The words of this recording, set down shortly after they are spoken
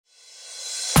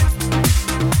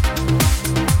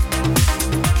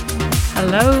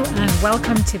Hello and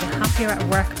welcome to the Happier at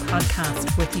Work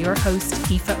podcast with your host,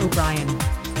 Aoife O'Brien.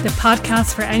 The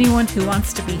podcast for anyone who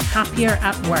wants to be happier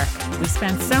at work. We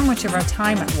spend so much of our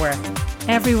time at work.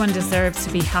 Everyone deserves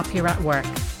to be happier at work.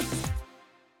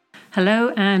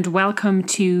 Hello and welcome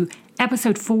to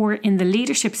episode 4 in the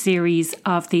leadership series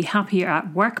of the Happier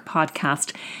at Work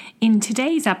podcast. In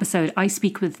today's episode, I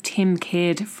speak with Tim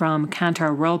Kidd from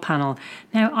Kantar Worldpanel.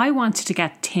 Now, I wanted to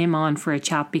get Tim on for a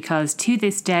chat because to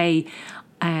this day,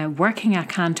 working at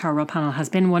Kantar Worldpanel has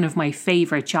been one of my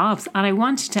favourite jobs, and I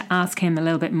wanted to ask him a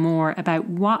little bit more about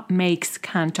what makes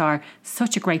Kantar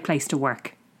such a great place to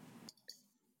work.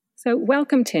 So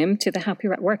welcome, Tim, to the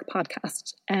Happier at Work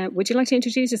podcast. Would you like to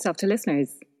introduce yourself to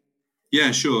listeners?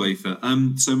 Yeah, sure, Aoife.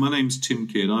 So my name's Tim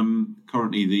Kidd. I'm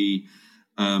currently the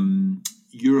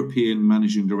European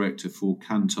Managing Director for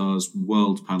Kantar's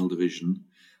Worldpanel division,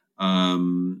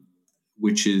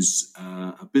 which is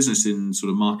a business in sort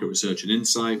of market research and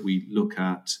insight. We look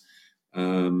at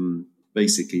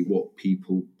basically what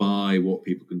people buy, what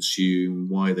people consume,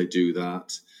 why they do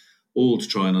that, all to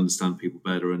try and understand people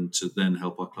better and to then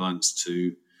help our clients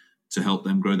to help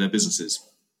them grow their businesses.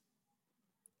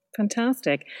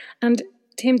 Fantastic. And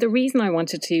Tim, the reason I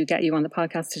wanted to get you on the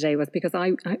podcast today was because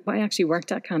I actually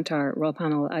worked at Kantar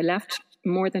Worldpanel. I left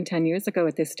more than 10 years ago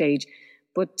at this stage,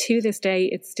 but to this day,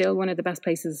 it's still one of the best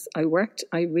places I worked.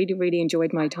 I really, really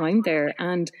enjoyed my time there.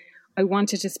 And I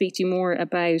wanted to speak to you more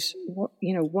about, what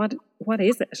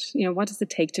is it? What does it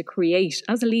take to create,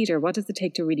 as a leader, what does it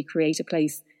take to really create a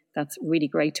place that's really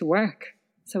great to work?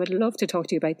 So I'd love to talk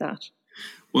to you about that.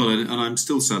 Well, and I'm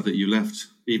still sad that you left,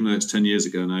 even though it's 10 years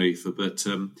ago now, Aoife. But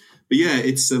yeah,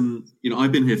 it's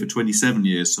I've been here for 27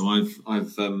 years, so I've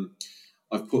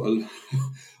put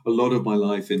a lot of my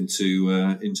life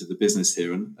into the business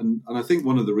here, and I think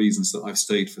one of the reasons that I've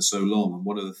stayed for so long, and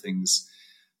one of the things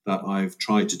that I've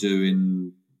tried to do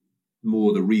in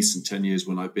more the recent 10 years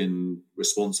when I've been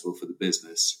responsible for the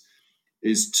business,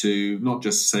 is to not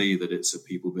just say that it's a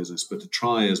people business, but to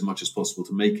try as much as possible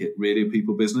to make it really a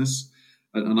people business.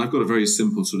 And I've got a very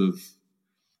simple sort of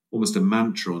almost a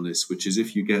mantra on this, which is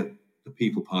if you get the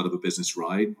people part of a business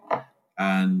right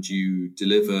and you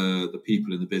deliver the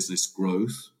people in the business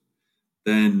growth,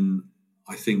 then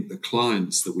I think the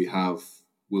clients that we have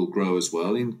will grow as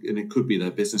well. And it could be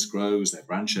their business grows, their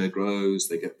brand share grows,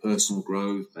 they get personal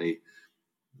growth, they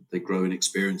grow in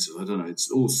experiences. I don't know.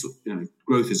 It's also,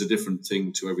 growth is a different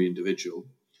thing to every individual.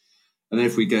 And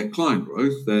if we get client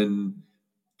growth, then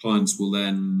clients will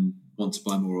then want to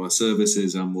buy more of our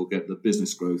services and we'll get the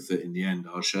business growth that in the end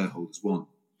our shareholders want.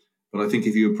 But I think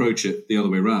if you approach it the other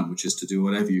way around, which is to do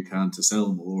whatever you can to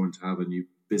sell more and to have a new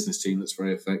business team that's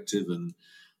very effective and,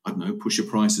 push your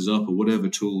prices up or whatever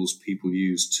tools people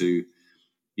use to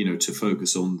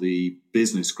focus on the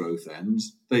business growth end,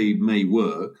 they may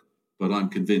work. But I'm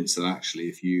convinced that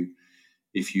actually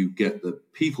if you get the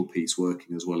people piece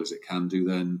working as well as it can do,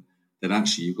 then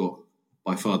actually you've got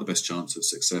by far the best chance of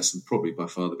success and probably by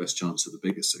far the best chance of the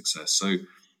biggest success. So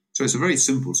it's a very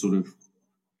simple sort of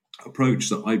approach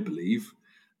that I believe.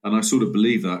 And I sort of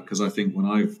believe that because I think when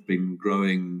I've been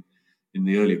growing in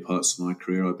the earlier parts of my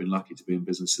career, I've been lucky to be in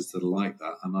businesses that are like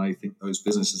that. And I think those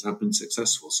businesses have been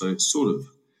successful. So it's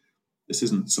this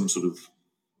isn't some sort of,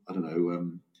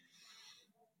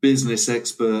 business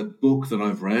expert book that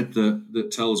I've read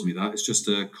that tells me that. It's just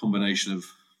a combination of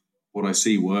what I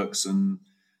see works and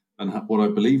what I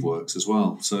believe works as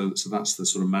well. So that's the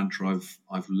sort of mantra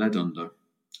I've led under.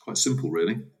 It's quite simple,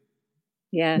 really.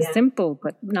 Yeah, simple,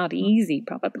 but not easy,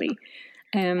 probably.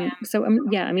 I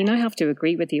have to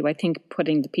agree with you. I think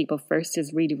putting the people first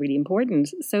is really, really important.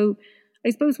 So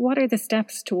I suppose, what are the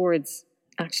steps towards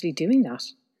actually doing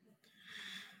that?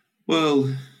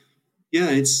 Well,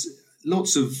 yeah, it's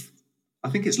lots of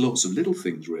little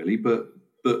things, really, but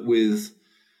with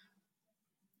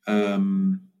a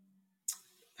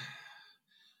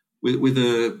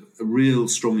real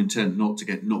strong intent not to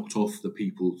get knocked off the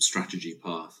people strategy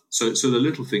path. So the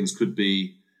little things could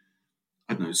be,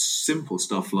 simple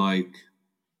stuff like,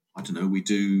 we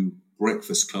do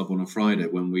breakfast club on a Friday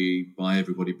when we buy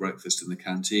everybody breakfast in the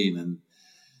canteen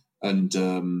and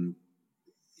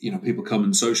people come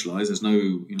and socialise. There's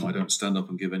no, I don't stand up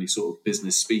and give any sort of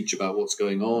business speech about what's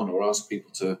going on or ask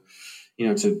people to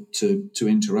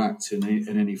interact in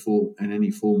any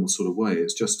formal sort of way.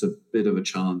 It's just a bit of a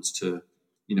chance to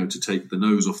take the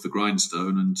nose off the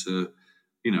grindstone and to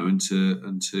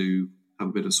have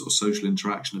a bit of sort of social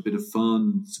interaction, a bit of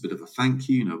fun. It's a bit of a thank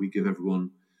you. We give everyone,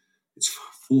 it's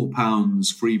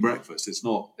 £4 free breakfast. It's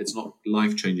not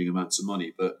life-changing amounts of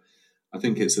money, but I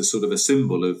think it's a sort of a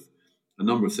symbol of a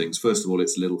number of things. First of all,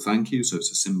 it's a little thank you. So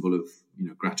it's a symbol of,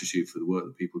 gratitude for the work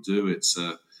that people do. It's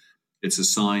a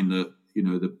sign that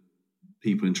the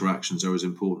people interactions are as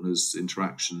important as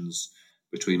interactions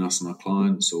between us and our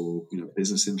clients, or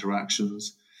business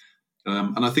interactions.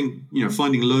 And I think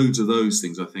finding loads of those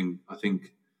things, I think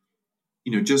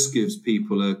just gives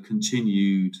people a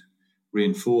continued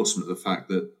reinforcement of the fact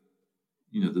that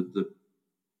the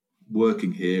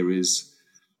working here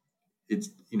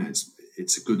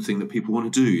it's a good thing that people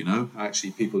want to do.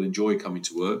 Actually, people enjoy coming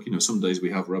to work. Some days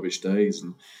we have rubbish days,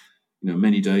 and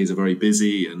many days are very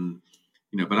busy, and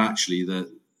but actually that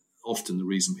often the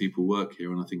reason people work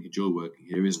here, and I think enjoy working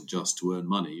here, isn't just to earn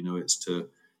money.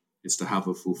 It's to have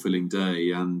a fulfilling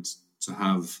day and to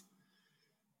have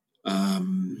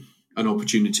an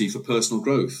opportunity for personal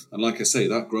growth. And like I say,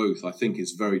 that growth, I think,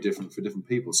 is very different for different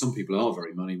people. Some people are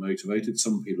very money motivated.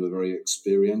 Some people are very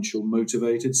experiential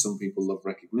motivated. Some people love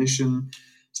recognition.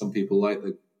 Some people like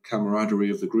the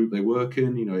camaraderie of the group they work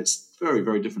in. It's very,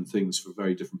 very different things for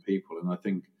very different people. And I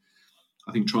think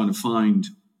trying to find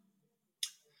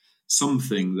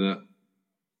something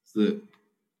that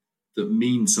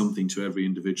means something to every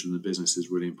individual in the business is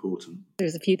really important.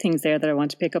 There's a few things there that I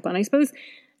want to pick up on. I suppose,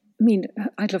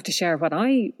 I'd love to share what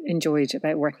I enjoyed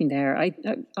about working there.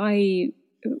 I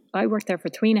worked there for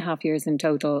 3.5 years in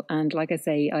total. And like I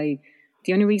say,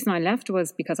 the only reason I left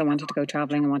was because I wanted to go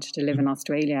traveling. I wanted to live in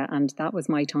Australia, and that was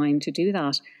my time to do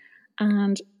that.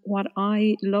 And what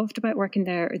I loved about working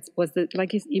there was that,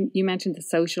 like you mentioned, the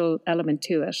social element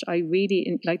to it. I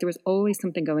really, there was always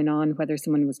something going on, whether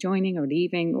someone was joining or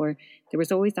leaving, or there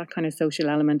was always that kind of social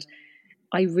element.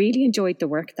 I really enjoyed the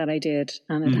work that I did,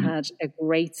 and it had a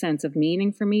great sense of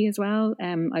meaning for me as well.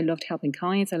 I loved helping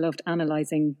clients. I loved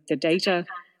analysing the data,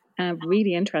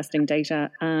 really interesting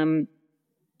data.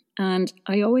 And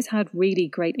I always had really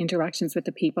great interactions with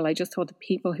the people. I just thought the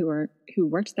people who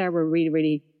worked there were really,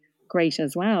 really great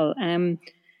as well.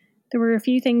 There were a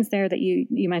few things there that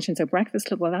you mentioned. So Breakfast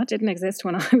Club, well, that didn't exist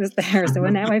when I was there. So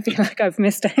now I feel like I've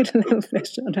missed out a little bit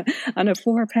on a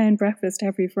 £4 breakfast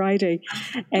every Friday.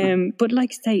 But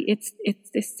like I say, it's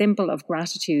this symbol of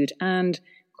gratitude, and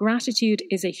gratitude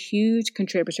is a huge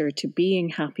contributor to being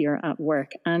happier at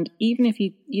work. And even if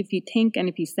you think, and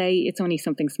if you say it's only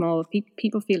something small,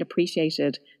 people feel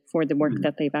appreciated for the work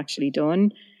that they've actually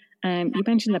done. You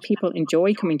mentioned that people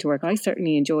enjoy coming to work. I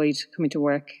certainly enjoyed coming to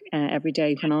work every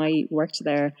day when I worked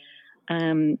there.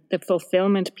 The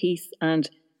fulfillment piece, and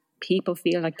people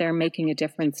feel like they're making a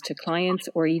difference to clients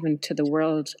or even to the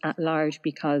world at large,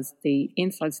 because the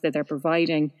insights that they're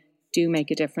providing do make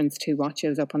a difference to what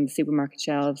shows up on the supermarket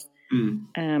shelves.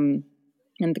 And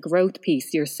the growth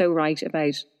piece, you're so right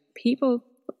about people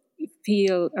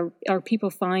feel or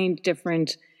people find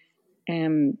different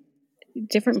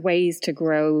ways to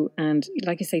grow. And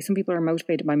like I say, some people are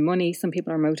motivated by money. Some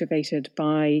people are motivated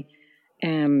by,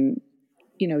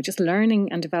 just learning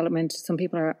and development. Some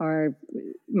people are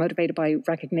motivated by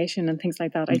recognition and things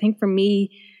like that. I think for me,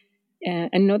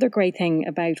 another great thing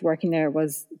about working there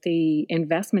was the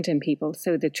investment in people.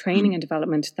 So the training and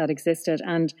development that existed.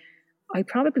 And I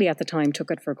probably at the time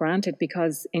took it for granted,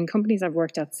 because in companies I've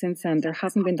worked at since then, there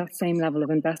hasn't been that same level of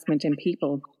investment in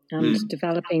people and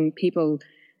developing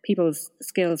people's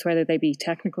skills, whether they be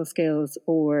technical skills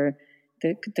or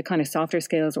the kind of softer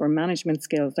skills or management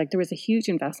skills. Like, there was a huge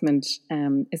investment,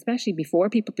 especially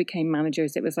before people became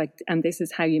managers. It was like, and this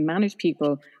is how you manage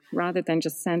people, rather than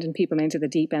just sending people into the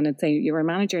deep end and say, you're a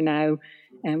manager now,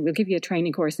 and we'll give you a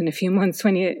training course in a few months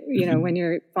when when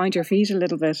you find your feet a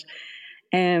little bit.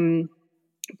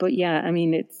 But yeah,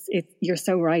 it's you're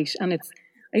so right. And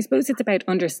I suppose it's about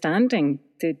understanding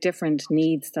the different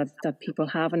needs that people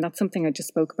have. And that's something I just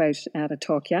spoke about at a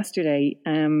talk yesterday.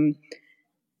 And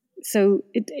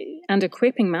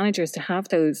equipping managers to have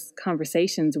those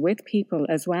conversations with people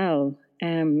as well.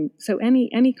 So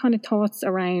any kind of thoughts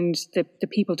around the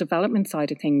people development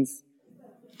side of things?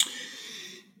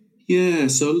 Yeah,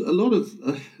 so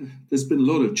there's been a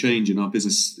lot of change in our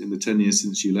business in the 10 years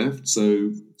since you left.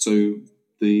 So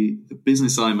the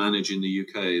business I manage in the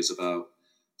UK is about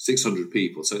 600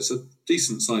 people. So it's a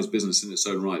decent sized business in its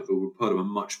own right, but we're part of a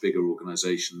much bigger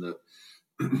organisation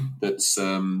that's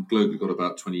globally got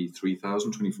about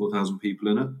 24,000 people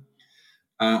in it.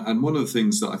 And one of the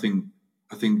things that I think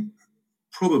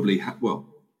probably,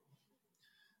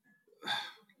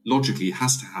 logically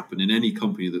has to happen in any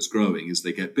company that's growing is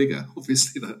they get bigger.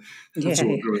 Obviously, that's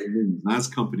what growing means. As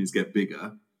companies get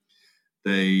bigger,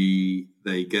 they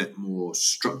get more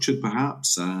structured,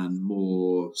 perhaps, and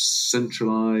more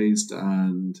centralized,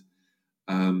 and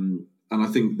I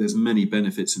think there's many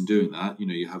benefits in doing that.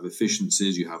 You have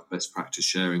efficiencies, you have best practice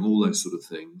sharing, all those sort of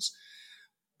things.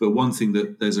 But one thing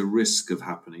that there's a risk of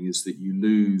happening is that you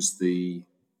lose the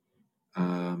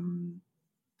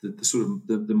sort of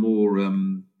the more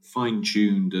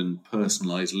fine-tuned and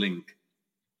personalised link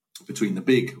between the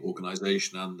big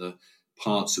organisation and the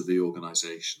parts of the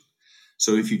organisation.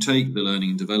 So if you take the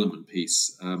learning and development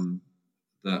piece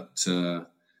that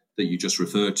you just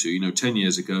referred to, 10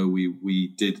 years ago we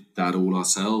did that all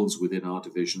ourselves within our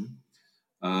division.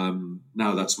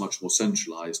 Now that's much more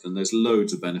centralised, and there's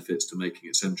loads of benefits to making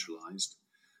it centralised.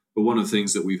 But one of the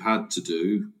things that we've had to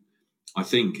do, I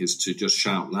think, is to just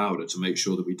shout louder to make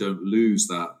sure that we don't lose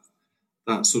that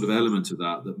sort of element of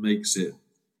that makes it,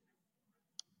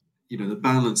 that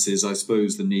balances, I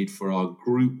suppose, the need for our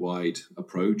group-wide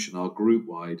approach and our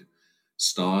group-wide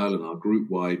style and our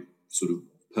group-wide sort of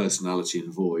personality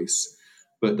and voice,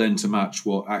 but then to match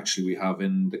what actually we have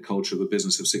in the culture of a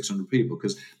business of 600 people.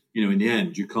 Because, in the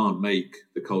end, you can't make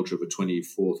the culture of a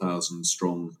 24,000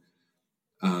 strong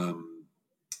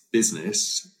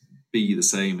business be the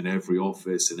same in every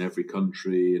office, in every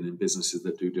country, and in businesses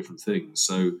that do different things.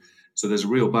 So there's a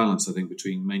real balance, I think,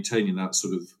 between maintaining that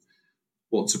sort of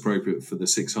what's appropriate for the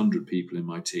 600 people in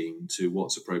my team to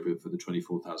what's appropriate for the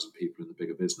 24,000 people in the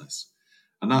bigger business.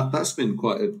 And that's been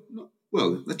quite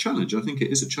a challenge. I think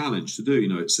it is a challenge to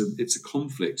do. It's a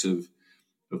conflict of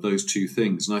those two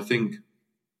things. And I think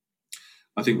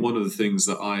one of the things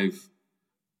that I've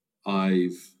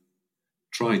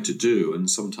tried to do, and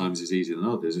sometimes is easier than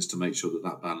others, is to make sure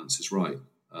that balance is right,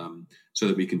 so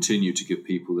that we continue to give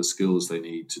people the skills they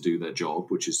need to do their job,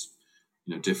 which is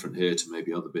different here to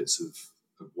maybe other bits of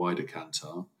wider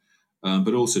Kantar,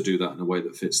 but also do that in a way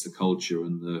that fits the culture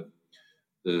and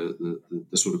the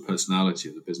sort of personality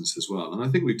of the business as well. And I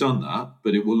think we've done that,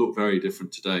 but it will look very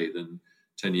different today than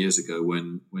 10 years ago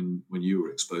when you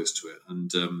were exposed to it.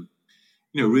 And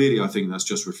really, I think that's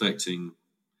just reflecting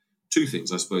two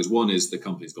things, I suppose. One is the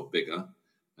company's got bigger,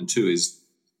 and two is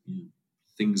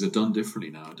things are done differently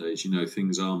nowadays.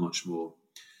 Things are much more,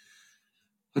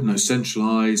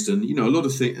 centralized, and a lot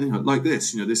of things like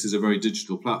this. This is a very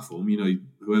digital platform.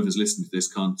 Whoever's listening to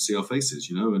this can't see our faces.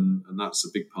 And that's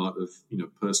a big part of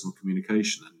personal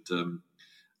communication.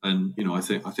 And I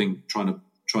think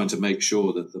trying to make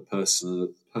sure that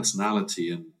the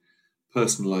personality and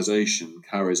personalization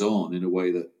carries on in a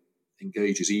way that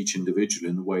engages each individual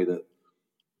in the way that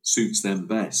suits them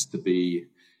best to be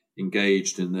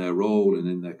engaged in their role and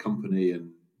in their company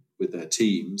and with their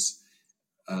teams.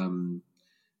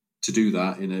 To do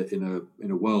that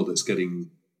in a world that's getting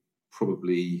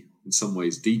probably in some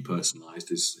ways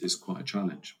depersonalized is quite a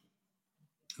challenge.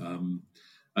 And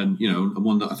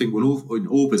one that I think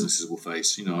all businesses will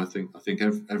face. I think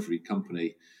every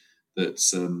company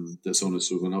that's on a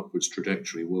sort of an upwards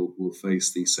trajectory will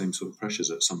face these same sort of pressures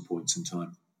at some points in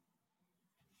time.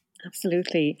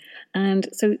 Absolutely. And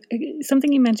so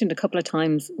something you mentioned a couple of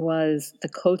times was the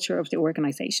culture of the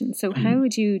organization. So how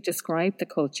would you describe the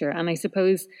culture? And I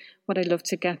suppose what I'd love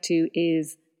to get to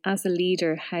is, as a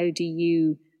leader, how do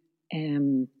you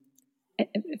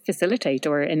facilitate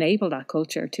or enable that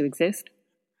culture to exist?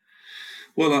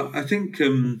 Well, I think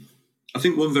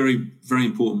one very, very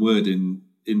important word in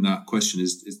that question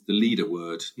is the leader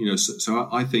word. So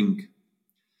I think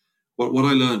what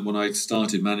I learned when I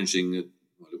started managing it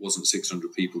wasn't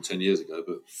 600 people 10 years ago,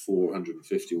 but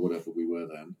 450 or whatever we were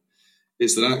then,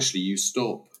 is that actually you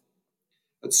stop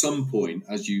at some point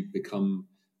as you become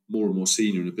more and more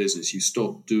senior in a business, you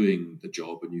stop doing the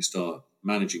job and you start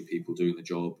managing people doing the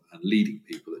job and leading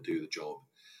people that do the job.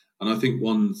 And I think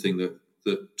one thing that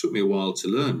took me a while to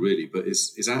learn, really, but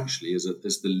is actually as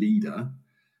the leader,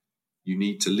 you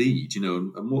need to lead,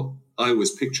 and what I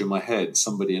always picture in my head,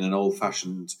 somebody in an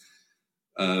old-fashioned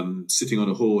sitting on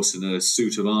a horse in a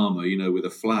suit of armour, with a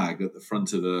flag at the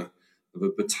front of a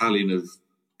battalion of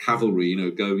cavalry,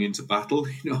 going into battle.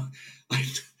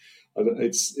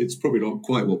 It's probably not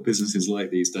quite what business is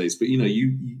like these days, but you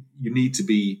need to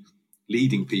be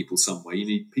leading people somewhere.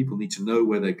 People need to know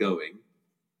where they're going,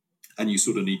 and you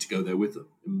sort of need to go there with them,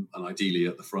 and ideally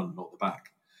at the front, not the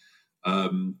back.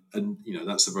 And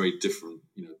that's a very different.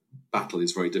 Battle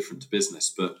is very different to business,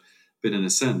 but in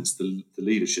a sense, the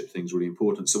leadership thing is really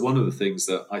important. So one of the things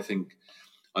that I think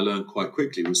I learned quite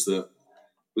quickly was that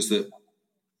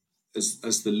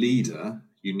as the leader,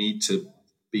 you need to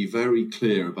be very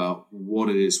clear about what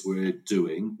it is we're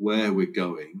doing, where we're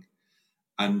going,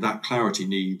 and that clarity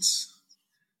needs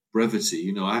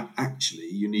brevity. Actually,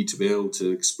 you need to be able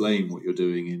to explain what you're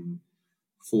doing in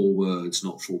 4 words,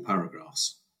 not 4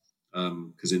 paragraphs.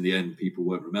 Because in the end, people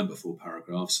won't remember 4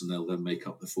 paragraphs, and they'll then make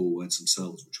up the 4 words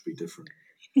themselves, which will be different.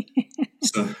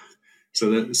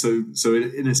 So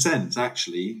in a sense,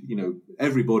 actually,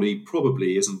 everybody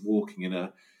probably isn't walking in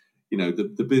a,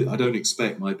 I don't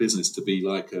expect my business to be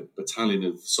like a battalion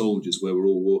of soldiers where we're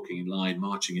all walking in line,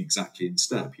 marching exactly in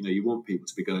step. You want people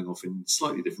to be going off in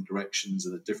slightly different directions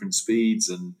and at different speeds,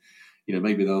 and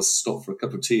maybe they'll stop for a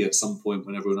cup of tea at some point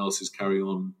when everyone else is carrying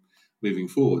on moving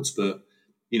forwards. But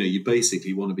you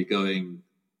basically want to be going.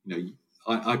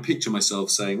 I picture myself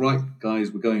saying, right,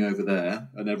 guys, we're going over there,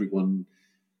 and everyone,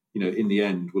 in the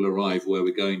end, will arrive where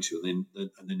we're going to, and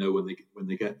they know when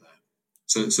they get there.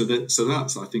 So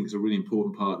that's, I think, is a really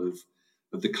important part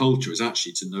of the culture, is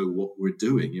actually to know what we're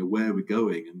doing, where we're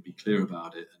going, and be clear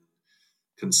about it and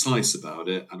concise about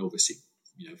it, and obviously,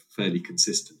 fairly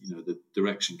consistent. The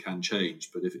direction can change,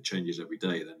 but if it changes every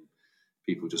day, then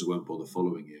people just won't bother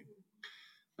following you.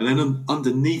 And then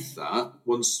underneath that,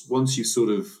 once you've sort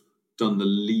of done the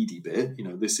leady bit,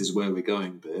 this is where we're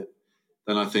going bit,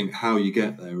 then I think how you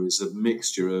get there is a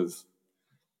mixture of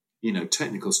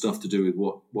technical stuff to do with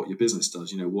what your business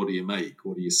does. What do you make?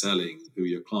 What are you selling? Who are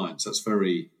your clients? That's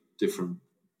very different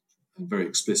and very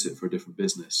explicit for a different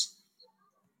business.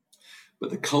 But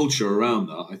the culture around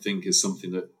that, I think, is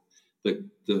something that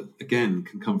again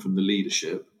can come from the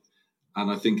leadership, and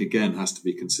I think again has to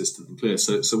be consistent and clear.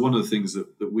 So one of the things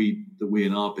that we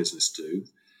in our business do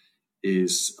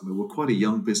is, we're quite a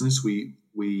young business. We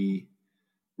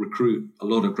recruit a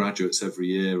lot of graduates every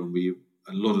year, and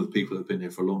a lot of the people that have been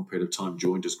here for a long period of time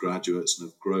joined as graduates and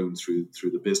have grown through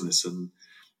the business, and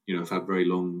have had very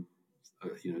long,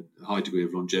 high degree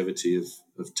of longevity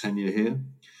of tenure here,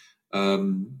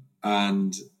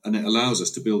 and it allows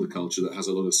us to build a culture that has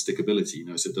a lot of stickability,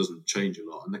 so it doesn't change a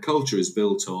lot. And the culture is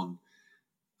built on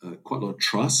quite a lot of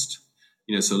trust,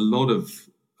 so a lot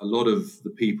of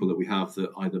the people that we have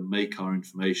that either make our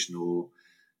information or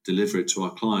deliver it to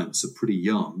our clients are pretty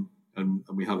young, and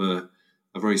we have a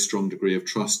very strong degree of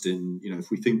trust in,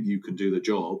 if we think you can do the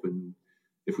job, and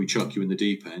if we chuck you in the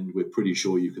deep end, we're pretty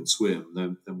sure you can swim,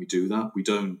 then we do that. We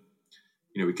don't,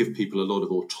 we give people a lot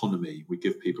of autonomy. We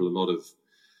give people a lot of,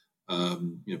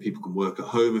 people can work at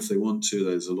home if they want to.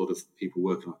 There's a lot of people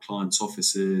working at clients'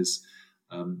 offices.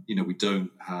 We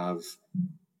don't have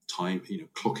time,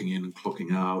 clocking in and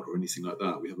clocking out or anything like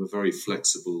that. We have a very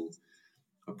flexible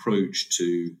approach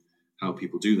to how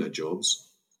people do their jobs.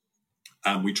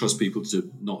 And we trust people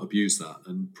to not abuse that.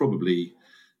 And probably,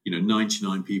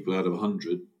 99 people out of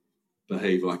 100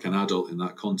 behave like an adult in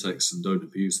that context and don't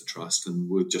abuse the trust. And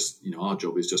we're just, our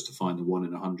job is just to find the 1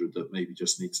 in 100 that maybe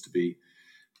just needs to be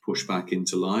pushed back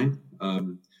into line,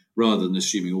 rather than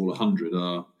assuming all 100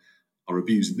 are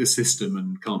abusing the system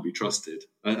and can't be trusted.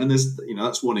 And there's,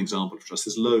 that's one example of trust.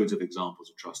 There's loads of examples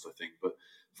of trust, I think. But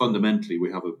fundamentally,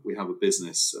 we have a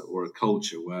business or a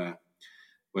culture where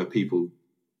people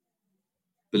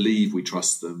believe we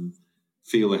trust them,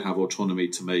 feel they have autonomy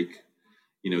to make,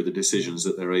 the decisions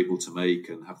that they're able to make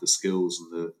and have the skills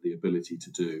and the ability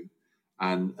to do.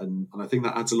 And I think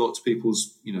that adds a lot to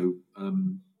people's,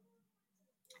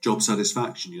 job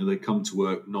satisfaction. They come to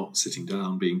work not sitting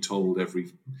down, being told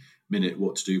every minute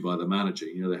what to do by the manager.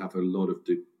 They have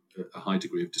a high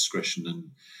degree of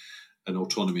discretion and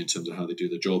autonomy in terms of how they do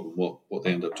the job and what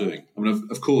they end up doing.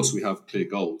 Of course, we have clear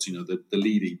goals. The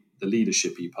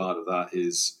leadership-y part of that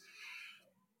is,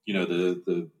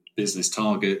 the business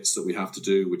targets that we have to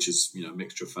do, which is, a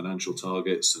mixture of financial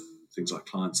targets and things like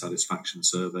client satisfaction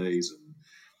surveys and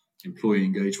employee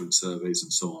engagement surveys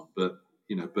and so on. But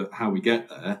how we get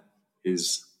there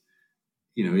is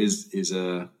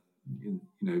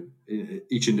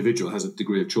each individual has a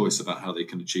degree of choice about how they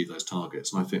can achieve those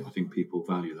targets. And I think people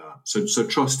value that. So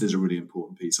trust is a really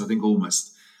important piece. I think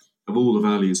almost of all the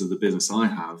values of the business I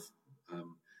have,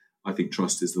 I think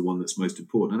trust is the one that's most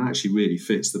important and actually really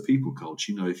fits the people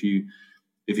culture. If you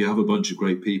have a bunch of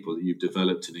great people that you've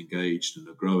developed and engaged and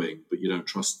are growing, but you don't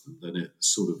trust them, then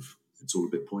it's all a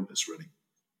bit pointless, really.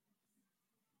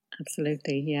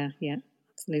 Absolutely. Yeah,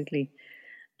 absolutely.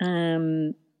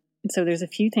 So there's a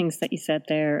few things that you said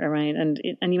there around,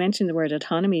 and you mentioned the word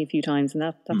autonomy a few times, and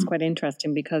that's quite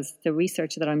interesting because the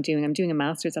research that I'm doing a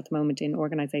master's at the moment in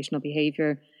organizational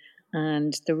behavior,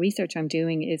 and the research I'm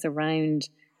doing is around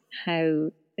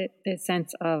how the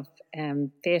sense of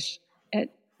fit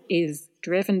is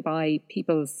driven by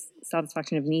people's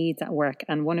satisfaction of needs at work,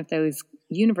 and one of those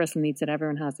universal needs that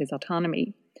everyone has is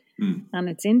autonomy. And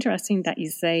it's interesting that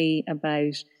you say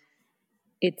about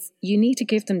you need to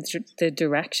give them the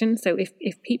direction. So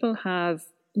if people have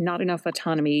not enough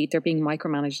autonomy, they're being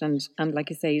micromanaged and like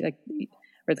you say,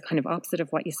 or the kind of opposite of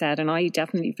what you said. And I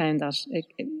definitely found that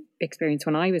experience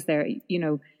when I was there,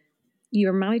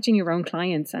 you're managing your own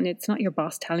clients, and it's not your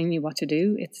boss telling you what to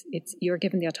do. It's you're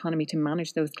given the autonomy to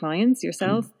manage those clients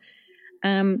yourself.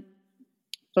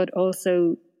 But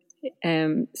also,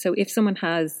 so if someone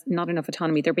has not enough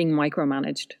autonomy, they're being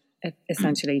micromanaged,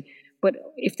 essentially. But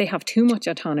if they have too much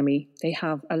autonomy, they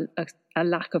have a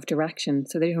lack of direction,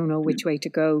 so they don't know which way to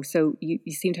go. So you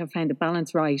seem to have found the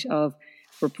balance right of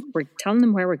we're telling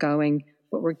them where we're going,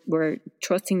 but we're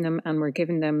trusting them, and we're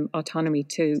giving them autonomy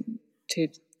to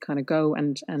kind of go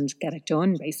and get it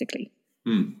done, basically.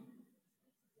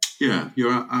 Yeah,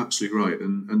 you're absolutely right,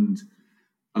 and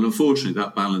unfortunately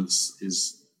that balance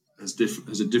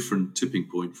has a different tipping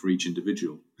point for each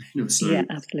individual. Yeah,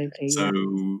 absolutely. So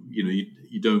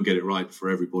you don't get it right for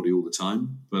everybody all the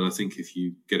time, but I think if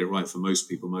you get it right for most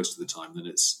people most of the time, then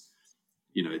it's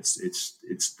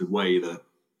the way that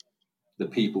the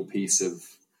people piece of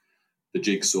the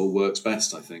jigsaw works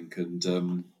best, I think. And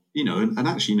and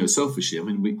actually, selfishly, I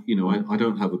mean, I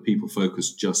don't have a people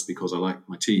focus just because I like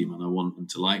my team and I want them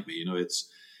to like me.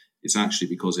 It's actually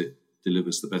because it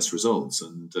delivers the best results.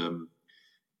 And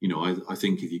I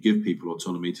think if you give people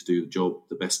autonomy to do the job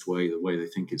the best way, the way they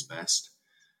think is best,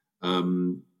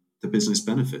 the business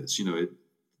benefits.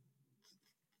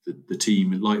 The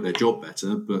team like their job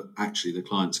better, but actually the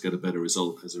clients get a better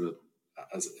result as an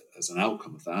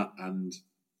outcome of that, and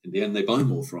in the end they buy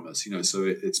more from us. So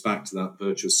it's back to that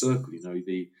virtuous circle.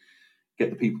 Get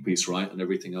the people piece right, and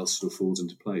everything else sort of falls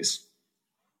into place.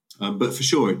 But for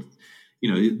sure,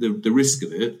 the risk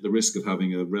of it, the risk of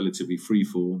having a relatively free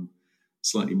form,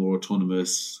 slightly more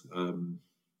autonomous,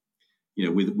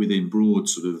 within broad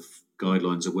sort of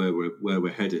guidelines of where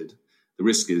we're headed. The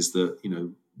risk is that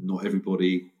not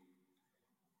everybody,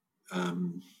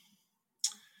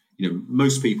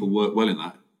 most people work well in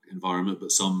that environment,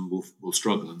 but some will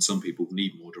struggle, and some people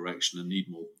need more direction and need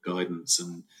more guidance,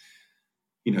 and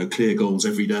clear goals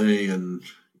every day, and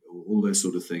all those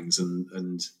sort of things.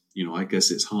 And I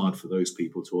guess it's hard for those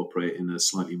people to operate in a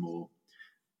slightly more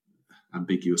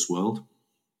ambiguous world.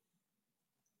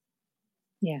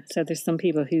 Yeah, so there's some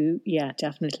people who,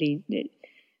 definitely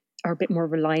are a bit more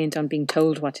reliant on being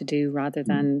told what to do rather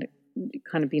than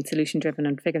kind of being solution driven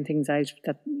and figuring things out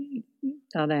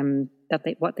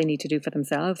what they need to do for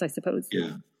themselves, I suppose.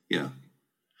 Yeah.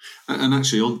 And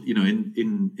actually,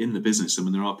 in the business, I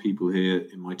mean, there are people here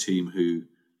in my team who,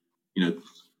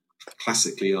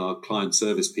 classically are client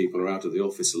service people, are out of the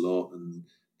office a lot, and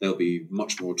they'll be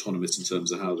much more autonomous in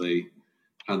terms of how they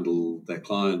handle their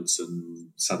clients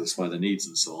and satisfy their needs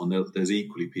and so on. There's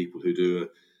equally people who do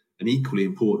an equally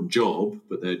important job,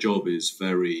 but their job is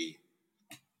very,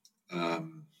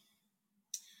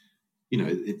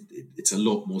 it's a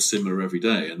lot more similar every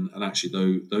day. And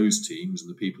actually, those teams and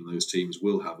the people in those teams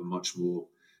will have a much more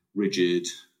rigid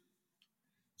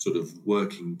sort of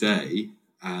working day.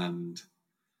 And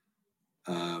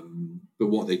but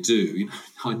what they do,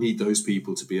 I need those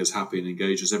people to be as happy and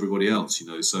engaged as everybody else.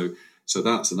 So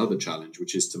that's another challenge,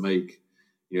 which is to make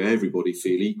everybody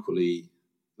feel equally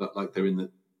like they're in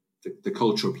the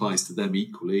culture applies to them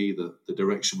equally, the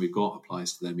direction we've got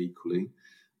applies to them equally,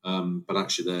 but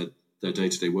actually their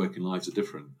day-to-day working lives are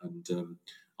different, and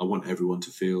I want everyone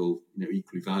to feel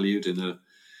equally valued in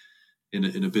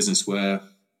a business where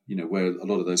where a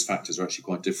lot of those factors are actually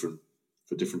quite different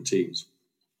for different teams.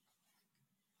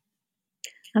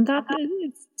 And that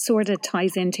sort of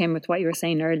ties in, Tim, with what you were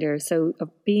saying earlier. So of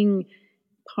being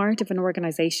part of an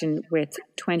organisation with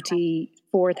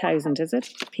 24,000, is it,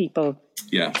 people?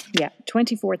 Yeah,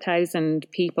 24,000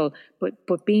 people,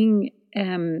 but being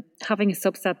having a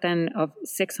subset then of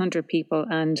 600 people,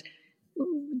 and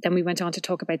then we went on to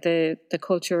talk about the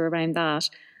culture around that,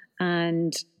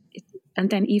 and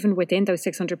then even within those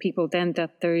 600 people, then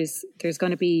that there's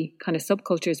going to be kind of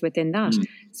subcultures within that.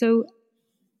 So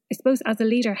I suppose as a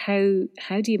leader, how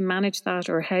do you manage that,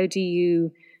 or how do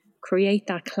you create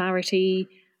that clarity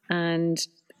and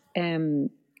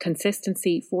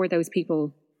consistency for those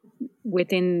people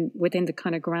within the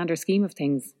kind of grander scheme of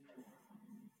things?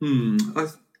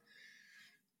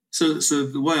 So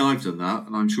the way I've done that,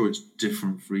 and I'm sure it's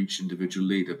different for each individual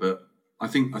leader, but I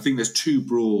think there's two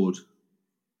broad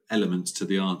elements to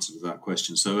the answer to that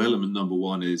question. So element number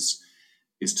one is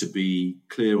to be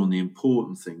clear on the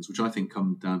important things, which I think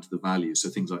come down to the values. So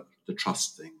things like the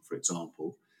trust thing, for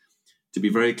example, to be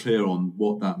very clear on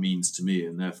what that means to me,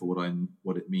 and therefore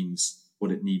what it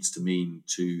needs to mean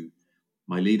to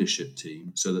my leadership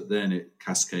team, so that then it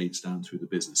cascades down through the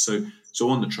business. So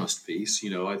on the trust piece,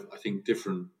 I think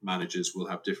different managers will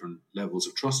have different levels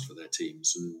of trust for their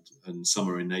teams, and some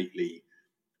are innately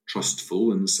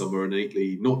trustful and some are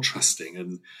innately not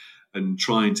trusting, and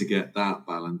trying to get that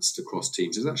balanced across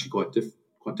teams is actually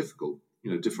quite difficult.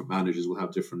 Different managers will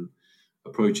have different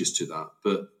approaches to that.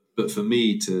 But for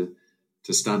me to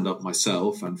stand up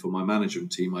myself, and for my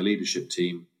management team, my leadership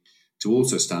team, to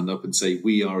also stand up and say,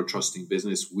 we are a trusting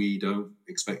business. We don't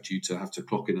expect you to have to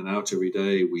clock in and out every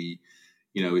day. We,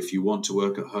 if you want to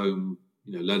work at home,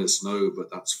 let us know, but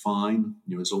that's fine,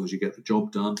 as long as you get the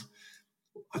job done.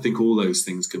 I think all those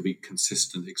things can be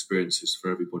consistent experiences for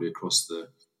everybody across the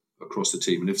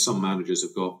team. And if some managers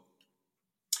have got,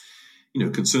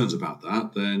 concerns about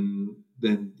that,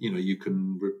 then you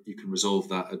can resolve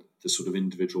that at the sort of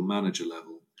individual manager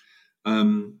level.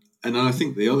 And I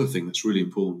think the other thing that's really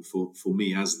important for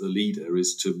me as the leader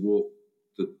is to walk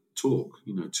the talk,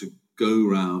 to go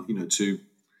around, to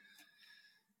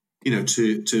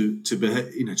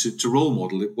role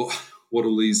model it, what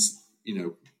all these,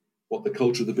 what the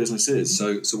culture of the business is.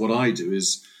 So what I do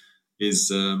is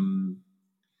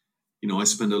I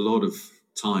spend a lot of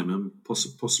time, and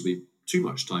possibly too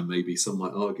much time, maybe some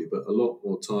might argue, but a lot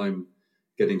more time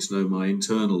getting to know my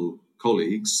internal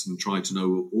colleagues and trying to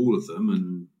know all of them.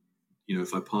 And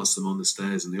if I pass them on the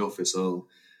stairs in the office, I'll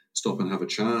stop and have a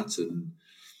chat and,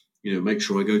 make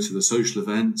sure I go to the social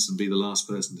events and be the last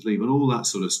person to leave and all that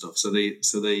sort of stuff. So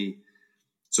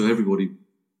everybody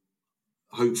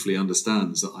hopefully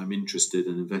understands that I'm interested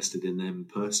and invested in them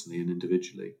personally and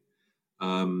individually.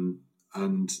 And,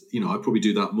 I probably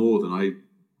do that more than I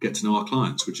get to know our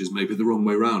clients, which is maybe the wrong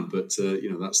way around. But,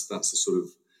 that's the sort of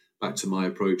back to my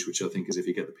approach, which I think is if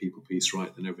you get the people piece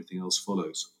right, then everything else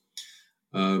follows.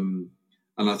 And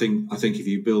I think if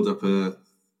you build up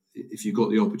if you've got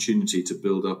the opportunity to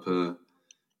build up at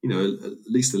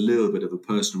least a little bit of a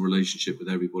personal relationship with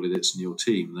everybody that's in your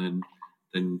team,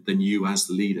 then you as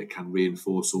the leader can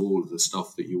reinforce all of the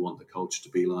stuff that you want the culture to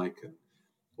be like, and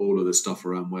all of the stuff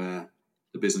around where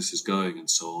the business is going and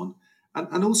so on.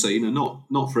 And also,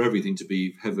 not for everything to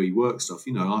be heavy work stuff.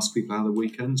 Ask people how the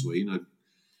weekends were. I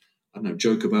don't know,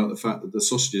 joke about the fact that the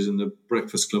sausages in the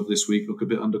breakfast club this week look a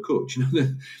bit undercooked.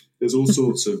 There's all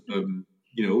sorts of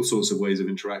all sorts of ways of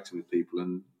interacting with people,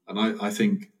 and I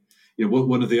think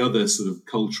one of the other sort of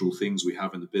cultural things we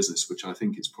have in the business, which I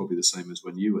think is probably the same as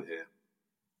when you were here,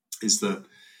 is that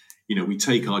we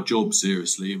take our job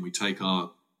seriously and we take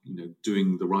our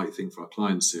doing the right thing for our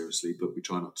clients seriously, but we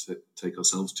try not to take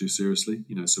ourselves too seriously.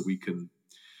 So we can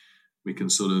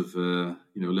sort of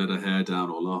let our hair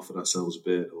down or laugh at ourselves a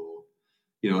bit, or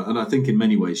and I think in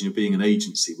many ways, being an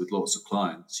agency with lots of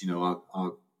clients,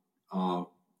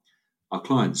 our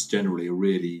clients generally are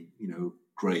really,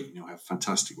 great, have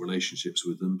fantastic relationships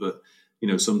with them. But,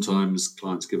 sometimes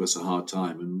clients give us a hard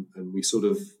time, and we sort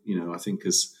of, I think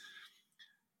as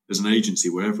an agency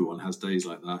where everyone has days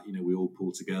like that, we all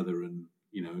pull together and,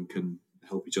 and can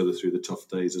help each other through the tough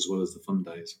days as well as the fun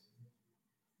days.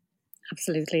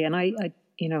 Absolutely. And I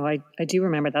do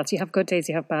remember that. So you have good days,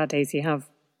 you have bad days, you have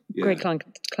great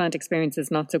client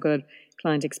experiences, not so good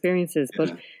client experiences.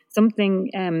 But something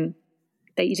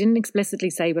that you didn't explicitly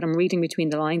say, but I'm reading between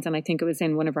the lines, and I think it was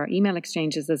in one of our email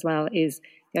exchanges as well, is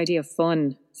the idea of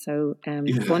fun. So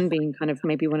fun being kind of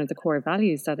maybe one of the core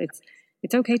values, that it's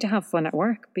okay to have fun at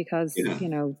work, because,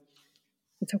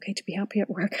 it's okay to be happy at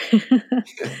work.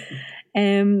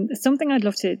 Something I'd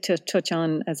love to touch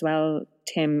on as well,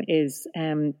 Tim, is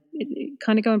kind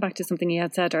of going back to something you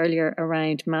had said earlier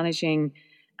around managing,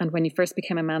 and when you first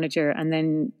became a manager, and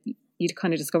then you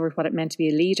kind of discovered what it meant to be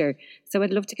a leader. So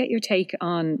I'd love to get your take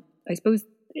on, I suppose,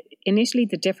 initially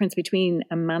the difference between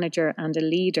a manager and a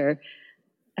leader.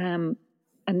 And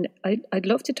I'd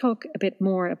love to talk a bit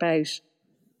more about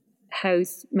how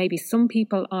maybe some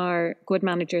people are good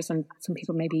managers and some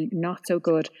people maybe not so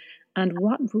good, and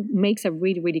what makes a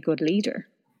really, really good leader.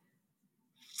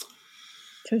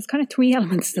 So there's kind of three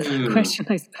elements to that question,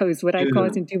 I suppose, without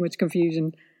causing too much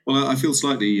confusion. Well, I feel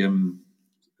slightly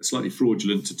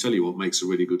fraudulent to tell you what makes a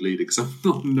really good leader, because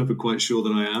I'm never quite sure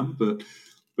that I am. But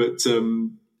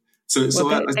I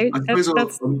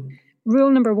suppose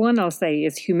rule number one, I'll say,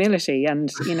 is humility,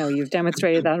 and you've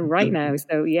demonstrated that right now.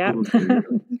 So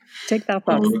take that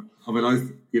box.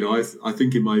 I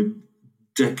think in my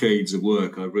decades of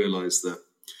work, I realised that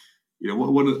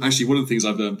one of the things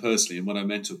I've learned personally, and when I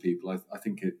mentor people, I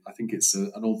think it's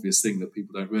an obvious thing that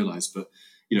people don't realise, but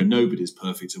nobody's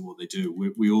perfect at what they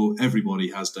do. Everybody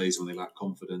has days when they lack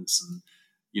confidence, and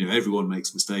everyone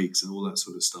makes mistakes and all that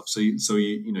sort of stuff. So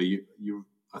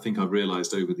I think I've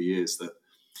realised over the years that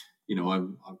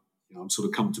I'm sort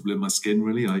of comfortable in my skin,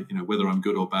 really. Whether I'm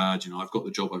good or bad, I've got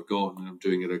the job I've got and I'm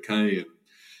doing it okay,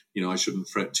 and I shouldn't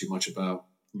fret too much about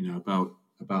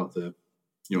the.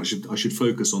 I should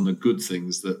focus on the good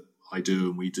things that I do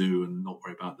and we do, and not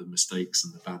worry about the mistakes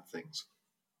and the bad things.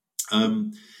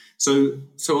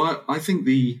 I think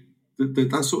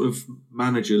that sort of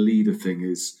manager leader thing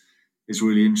is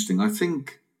really interesting. I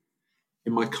think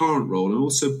in my current role, and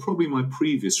also probably my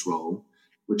previous role,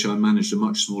 which I managed a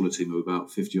much smaller team of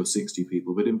about 50 or 60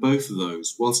 people, but in both of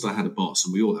those, whilst I had a boss,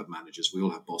 and we all have managers, we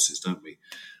all have bosses, don't we?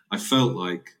 I felt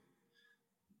like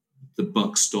the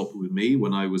buck stopped with me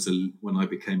when I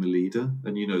became a leader,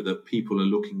 and that people are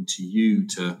looking to you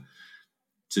to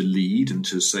lead and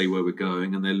to say where we're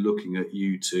going, and they're looking at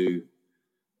you to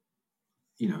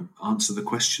answer the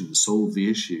questions, solve the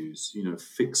issues,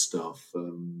 fix stuff. I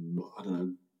don't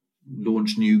know,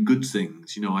 launch new good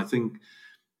things. I think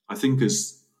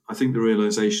the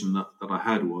realization that I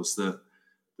had was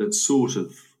that sort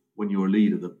of when you're a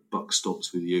leader, the buck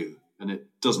stops with you, and it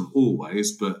doesn't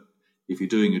always, but if you're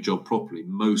doing your job properly,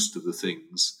 most of the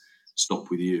things stop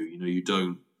with you. You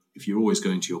don't, if you're always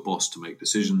going to your boss to make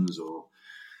decisions or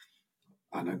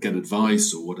get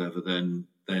advice or whatever, then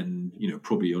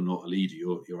probably you're not a leader.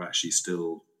 You're actually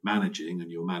still managing, and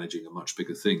you're managing a much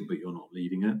bigger thing, but you're not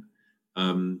leading it.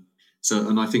 And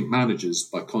I think managers,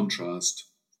 by contrast,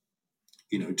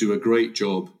 do a great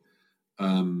job,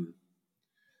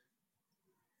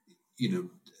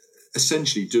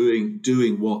 essentially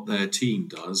doing what their team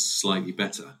does slightly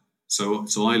better. So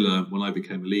I learned when I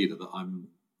became a leader that I'm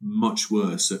much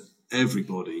worse at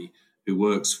everybody who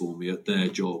works for me at their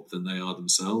job than they are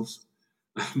themselves.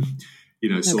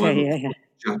 So I'm a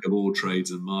jack of all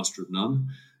trades and master of none.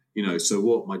 So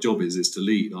what my job is to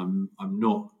lead. I'm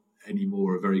not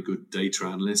anymore a very good data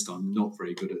analyst. I'm not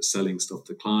very good at selling stuff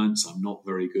to clients. I'm not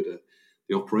very good at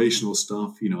the operational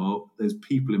stuff. There's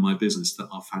people in my business that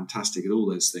are fantastic at all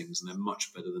those things, and they're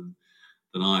much better than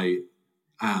I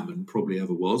am and probably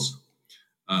ever was.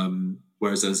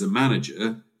 Whereas as a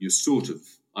manager,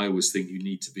 I always think you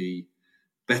need to be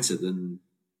better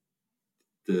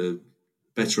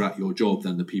at your job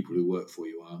than the people who work for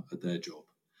you are at their job.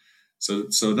 So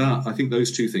that, I think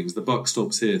those two things, the buck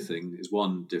stops here thing is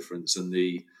one difference, and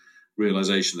the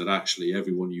realization that actually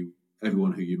everyone who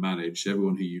you manage,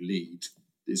 everyone who you lead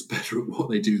is better at what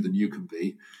they do than you can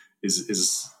be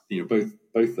is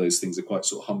both those things are quite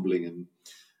sort of humbling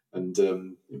and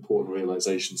important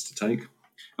realizations to take.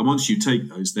 And once you take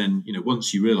those, then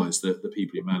once you realize that the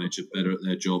people you manage are better at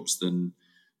their jobs than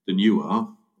you are,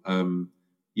 then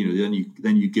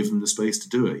you give them the space to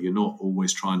do it. You're not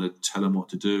always trying to tell them what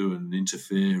to do and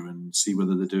interfere and see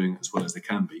whether they're doing it as well as they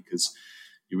can be, because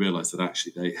you realize that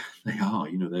actually they are.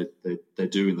 They're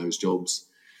doing those jobs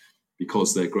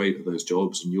because they're great at those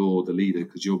jobs, and you're the leader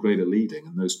because you're great at leading,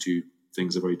 and those two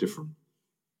things are very different.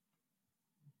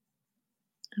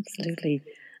 Absolutely.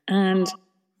 And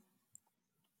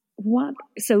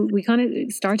so we kind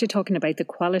of started talking about the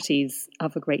qualities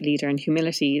of a great leader, and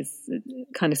humility is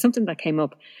kind of something that came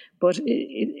up. But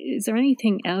is there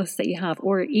anything else that you have,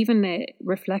 or even a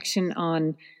reflection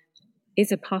on,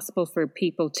 is it possible for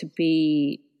people to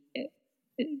be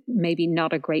maybe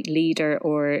not a great leader,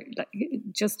 or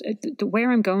just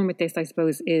where I'm going with this, I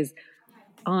suppose, is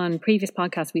on previous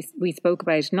podcasts, we spoke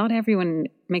about not everyone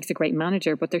makes a great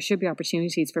manager, but there should be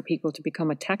opportunities for people to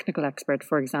become a technical expert,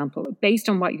 for example. Based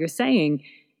on what you're saying,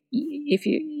 if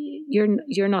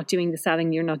you're not doing the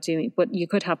selling, but you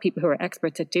could have people who are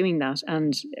experts at doing that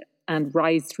and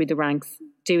rise through the ranks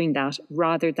doing that,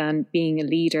 rather than being a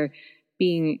leader,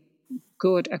 being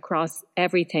good across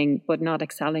everything, but not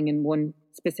excelling in one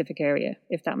specific area,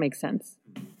 if that makes sense.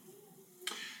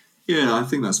 Yeah, I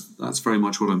think that's very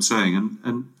much what I'm saying,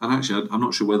 and actually, I'm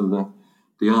not sure whether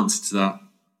the answer to that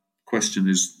question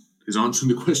is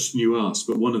answering the question you asked.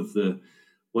 But one of the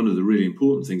really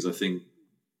important things I think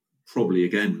probably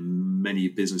again many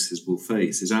businesses will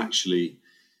face is actually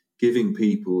giving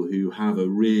people who have a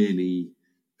really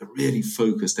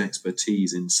focused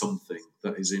expertise in something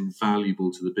that is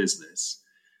invaluable to the business.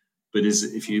 But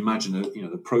if you imagine,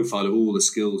 the profile of all the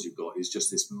skills you've got is just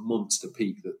this monster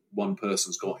peak that one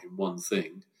person's got in one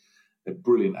thing. They're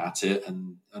brilliant at it,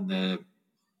 and they're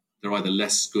either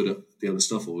less good at the other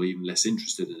stuff or even less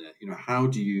interested in it. How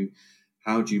do you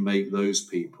make those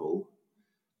people?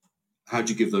 How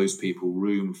do you give those people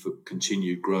room for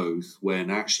continued growth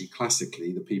when actually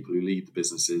classically the people who lead the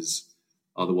businesses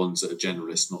are the ones that are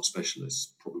generalists, not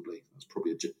specialists? That's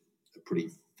probably a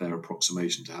pretty fair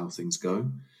approximation to how things go.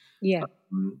 Yeah.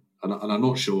 And I'm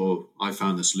not sure I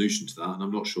found the solution to that, and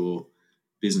I'm not sure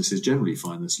businesses generally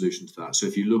find the solution to that. So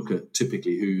if you look at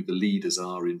typically who the leaders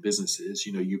are in businesses,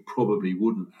 you probably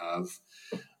wouldn't have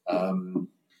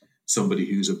somebody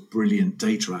who's a brilliant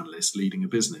data analyst leading a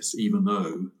business, even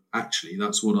though actually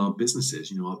that's what our business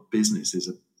is. Our business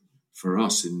is, for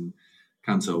us in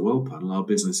Kantar World Panel, our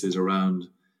business is around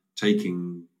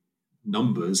taking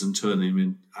numbers and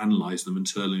analyze them and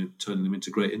turning them into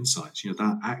great insights.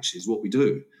 That actually is what we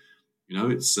do.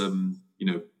 It's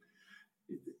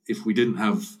if we didn't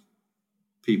have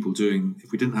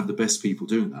the best people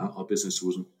doing that, our business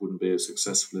wouldn't be as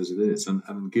successful as it is.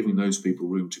 And giving those people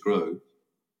room to grow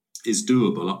is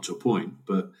doable up to a point.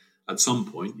 But at some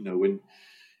point,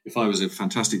 if I was a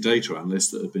fantastic data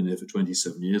analyst that had been here for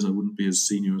 27 years, I wouldn't be as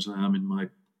senior as I am in my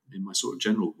sort of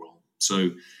general role.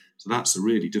 So that's a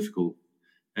really difficult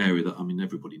area that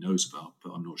everybody knows about,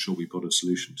 but I'm not sure we've got a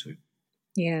solution to.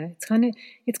 Yeah, it's kind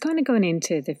of going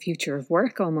into the future of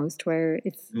work almost, where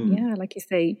it's like you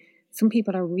say, some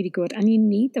people are really good, and you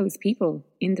need those people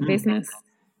in the business.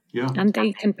 Yeah, and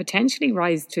they can potentially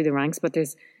rise through the ranks, but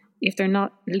if they're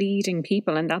not leading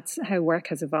people, and that's how work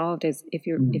has evolved. Is if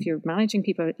you're managing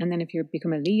people, and then if you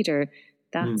become a leader,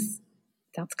 that's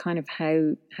kind of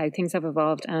how things have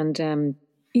evolved. And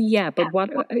but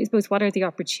what are the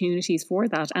opportunities for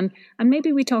that? And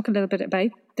maybe we talk a little bit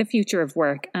about the future of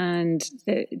work and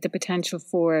the potential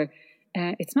for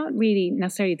it's not really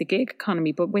necessarily the gig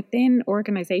economy, but within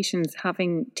organizations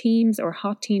having teams or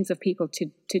hot teams of people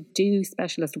to do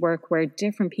specialist work where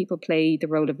different people play the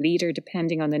role of leader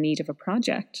depending on the need of a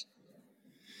project.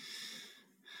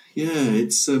 Yeah,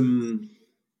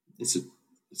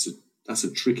 that's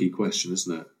a tricky question,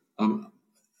 isn't it? And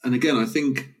again, I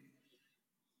think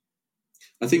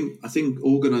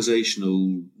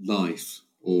organizational life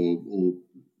or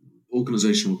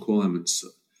organizational requirements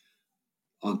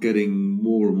are getting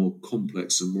more and more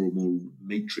complex and more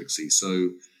matrixy.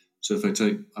 So if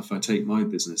I take my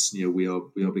business, we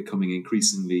are becoming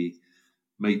increasingly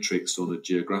matrixed on a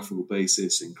geographical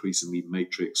basis, increasingly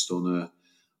matrixed on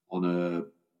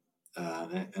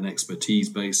an expertise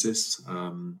basis.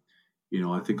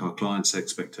 I think our clients'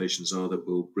 expectations are that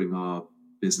we'll bring our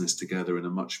business together in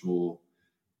a much more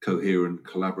coherent,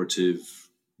 collaborative,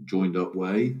 joined-up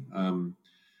way,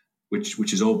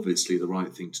 which is obviously the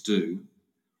right thing to do.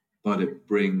 But it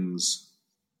brings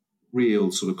real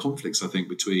sort of conflicts, I think,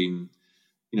 between,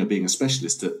 being a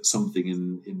specialist at something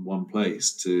in one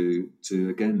place to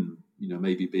again,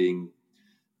 maybe being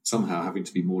somehow having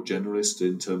to be more generalist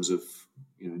in terms of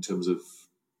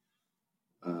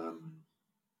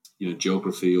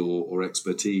geography or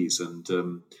expertise. And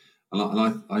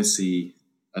I see,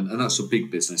 and that's a big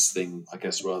business thing, I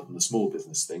guess, rather than a small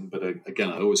business thing. But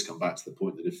again, I always come back to the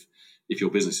point that if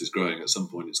your business is growing, at some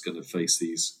point it's going to face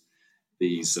these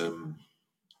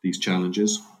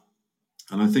challenges.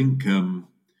 And I think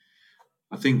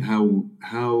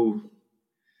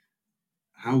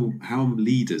how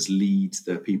leaders lead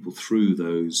their people through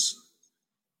those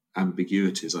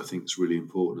ambiguities, I think, is really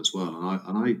important as well.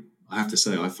 And I have to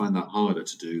say, I find that harder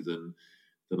to do than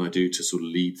I do to sort of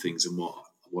lead things in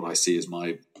what I see as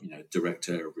my direct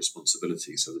area of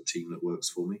responsibility. So the team that works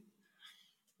for me.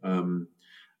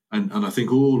 And I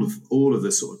think all of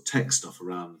the sort of tech stuff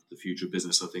around the future of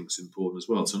business, I think, is important as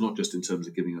well. So not just in terms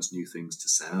of giving us new things to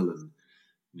sell and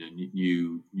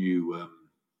new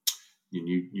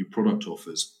product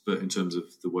offers, but in terms of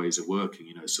the ways of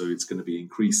working. So it's going to be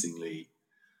increasingly,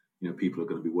 people are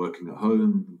going to be working at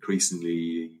home.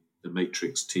 Increasingly, the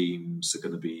matrix teams are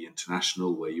going to be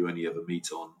international, where you only ever meet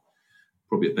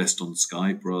probably at best on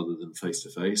Skype rather than face to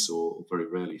face, or very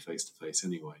rarely face to face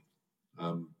anyway.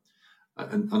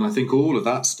 And I think all of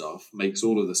that stuff makes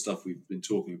all of the stuff we've been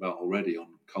talking about already on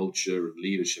culture and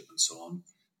leadership and so on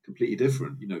completely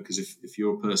different. Because if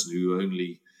you're a person who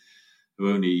only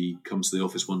comes to the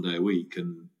office one day a week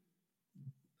and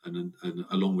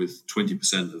along with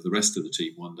 20% of the rest of the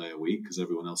team one day a week, because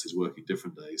everyone else is working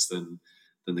different days, then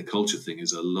the culture thing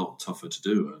is a lot tougher to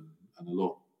do and a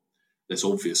lot less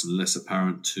obvious and less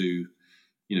apparent to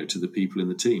the people in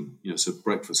the team. So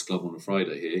breakfast club on a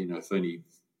Friday here, if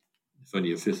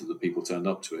only a fifth of the people turned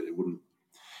up to it, it wouldn't.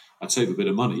 I'd save a bit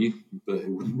of money, but it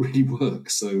wouldn't really work.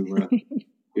 So,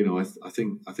 I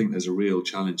think there's a real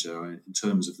challenge there in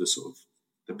terms of the sort of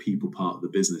the people part of the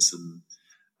business and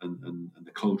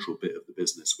the cultural bit of the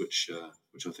business, which I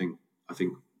think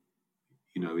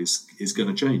is going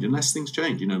to change unless things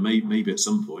change. Maybe at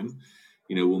some point,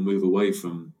 we'll move away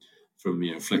from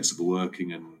flexible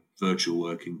working and virtual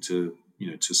working to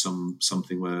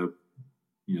something where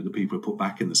the people are put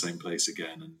back in the same place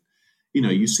again. And,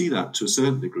 you see that to a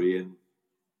certain degree in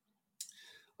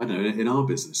our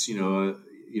business.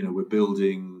 We're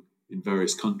building in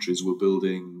various countries, we're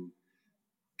building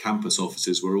campus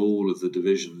offices where all of the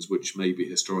divisions, which maybe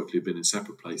historically have been in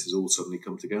separate places, all suddenly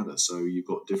come together. So you've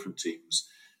got different teams,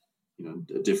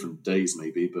 at different days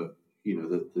maybe, but,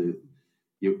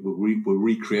 we're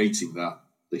recreating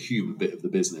the human bit of the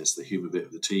business, the human bit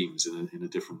of the teams in a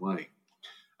different way.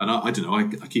 And I don't know,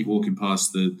 I keep walking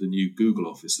past the new Google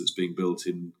office that's being built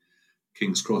in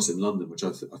King's Cross in London, which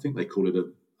I think they call it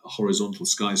a horizontal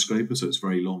skyscraper, so it's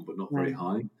very long but not very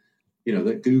high. You know,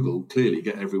 that Google clearly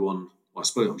get everyone. Well,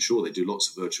 I'm sure they do lots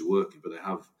of virtual working, but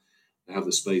they have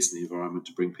the space and the environment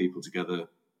to bring people together.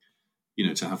 You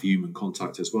know, to have human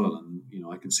contact as well, and you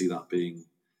know, I can see that being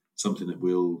something that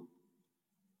we'll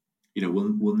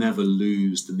never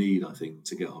lose the need, I think,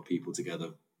 to get our people together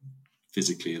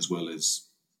physically as well as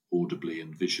audibly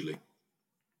and visually.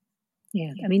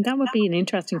 Yeah, I mean, that would be an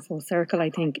interesting full circle, I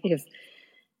think, if,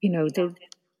 you know, the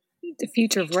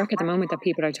future of work at the moment that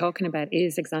people are talking about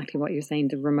is exactly what you're saying,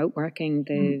 the remote working,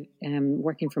 the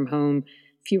working from home,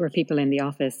 fewer people in the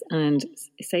office, and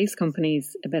it saves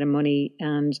companies a bit of money.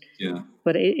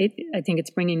 But I think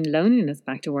it's bringing loneliness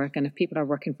back to work. And if people are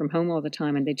working from home all the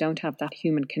time and they don't have that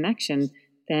human connection,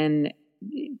 then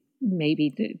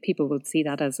maybe people will see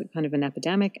that as a kind of an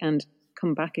epidemic and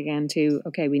come back again to,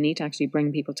 okay, we need to actually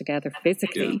bring people together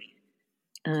physically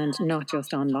and not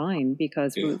just online,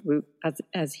 because we're,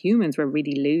 as humans, we're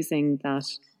really losing that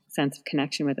sense of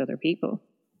connection with other people.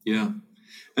 Yeah.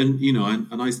 And, you know,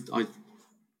 and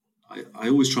I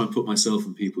always try and put myself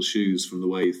in people's shoes from the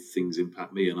way things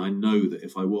impact me. And I know that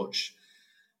if I watch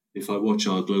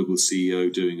our global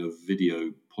CEO doing a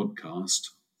video podcast,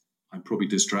 I'm probably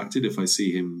distracted. If I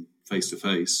see him face to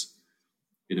face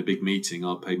in a big meeting,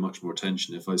 I'll pay much more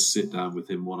attention. If I sit down with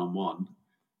him one-on-one,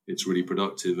 it's really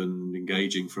productive and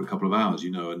engaging for a couple of hours,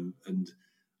 you know, and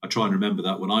I try and remember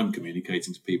that when I'm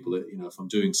communicating to people, that, you know, if I'm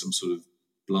doing some sort of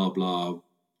blah, blah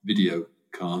video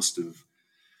cast of,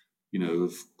 you know,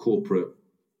 of corporate,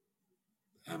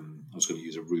 I was going to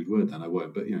use a rude word then, I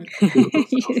won't, but, you know.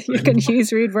 You can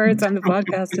use rude words on the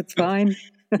podcast, it's fine.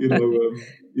 You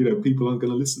know, people aren't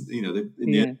going to listen, you know,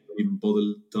 in the end, they don't even bother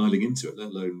dialing into it, let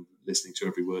alone listening to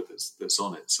every word that's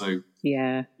on it. So,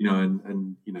 you know,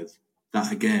 and you know,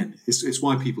 that again, it's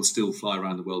why people still fly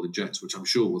around the world in jets, which I'm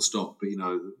sure will stop. But, you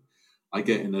know, I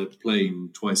get in a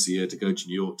plane twice a year to go to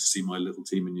New York to see my little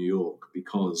team in New York,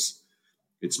 because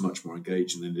it's much more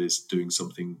engaging than it is doing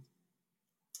something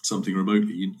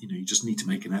remotely. You know, you just need to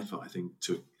make an effort, I think,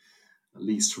 to at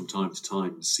least from time to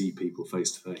time see people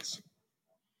face to face.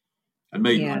 And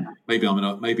maybe I'm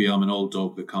an old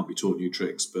dog that can't be taught new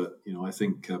tricks, but, you know, I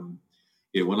think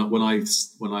when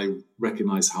I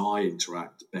recognise how I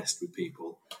interact best with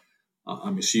people,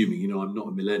 I'm assuming, you know, I'm not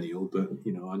a millennial, but,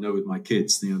 you know, I know with my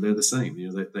kids, you know, they're the same. You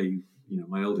know, they you know,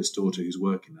 my eldest daughter who's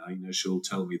working now, you know, she'll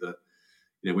tell me that,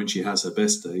 you know, when she has her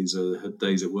best days, her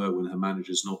days at work when her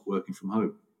manager's not working from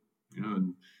home, you know,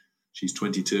 and she's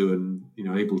 22 and, you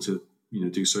know, able to, you know,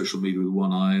 do social media with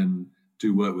one eye and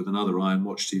do work with another eye and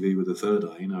watch TV with a third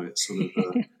eye. You know, it's sort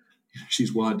of,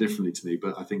 she's wired differently to me,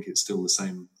 but I think it's still the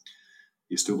same.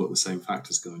 You've still got the same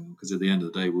factors going on, because at the end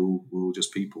of the day, we're all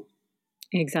just people.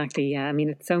 Exactly. Yeah. I mean,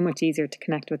 it's so much easier to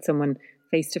connect with someone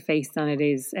face to face than it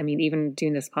is. I mean, even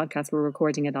doing this podcast, we're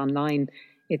recording it online.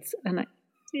 It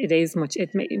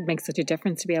makes such a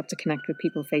difference to be able to connect with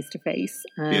people face to face.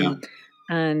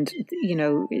 And, you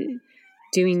know,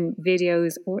 doing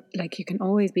videos, or like, you can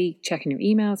always be checking your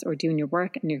emails or doing your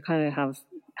work, and you're kind of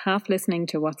half listening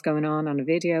to what's going on a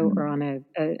video or on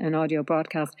an audio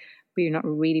broadcast, but you're not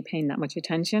really paying that much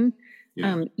attention.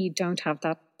 You don't have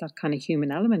that kind of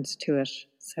human element to it.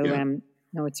 So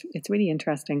no, it's really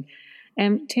interesting.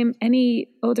 Tim, any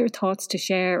other thoughts to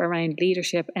share around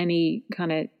leadership? Any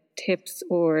kind of tips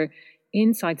or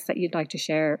insights that you'd like to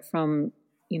share from,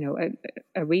 you know,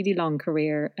 a really long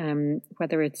career,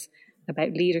 whether it's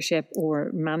about leadership or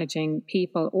managing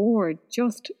people, or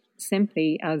just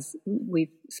simply, as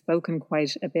we've spoken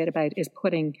quite a bit about, is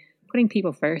putting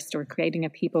people first, or creating a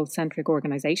people-centric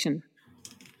organization?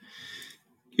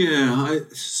 Yeah,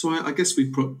 I guess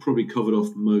we've probably covered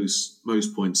off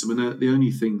most points. I mean, the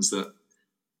only things that,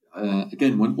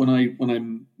 again, when I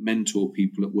mentor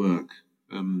people at work,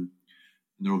 and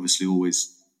they're obviously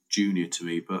always junior to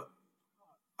me, but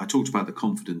I talked about the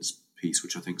confidence piece,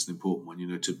 which I think is an important one. You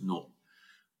know, to not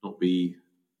having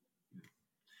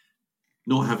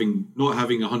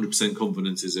 100%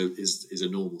 confidence is a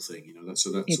normal thing. You know, that's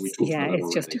we talked about that it's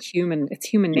already. Just human. It's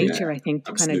human nature, I think,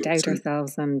 to kind of doubt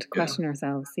ourselves and question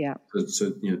ourselves. Yeah.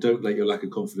 So you know, don't let your lack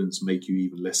of confidence make you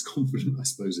even less confident, I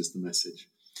suppose, is the message.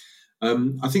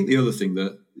 I think the other thing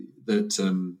that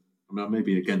I mean,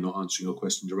 maybe again not answering your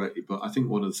question directly, but I think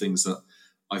one of the things that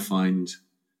I find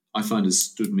has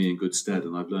stood me in good stead,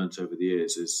 and I've learned over the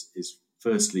years, is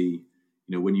firstly,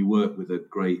 you know, when you work with a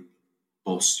great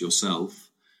boss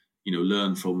yourself, you know,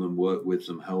 learn from them, work with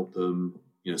them, help them,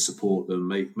 you know, support them,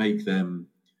 make them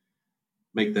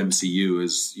see you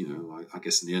as, you know, I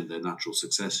guess in the end, their natural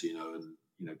successor, you know, and,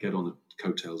 get on the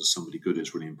coattails of somebody good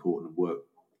is really important, and work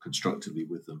constructively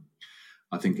with them.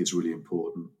 I think it's really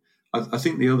important. I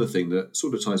think the other thing that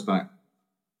sort of ties back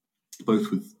both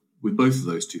with both of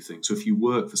those two things. So if you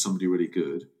work for somebody really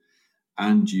good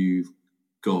and you've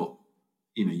got,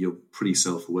 you're pretty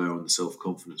self-aware on the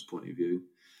self-confidence point of view,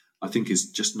 I think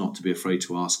is just not to be afraid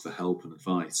to ask for help and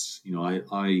advice.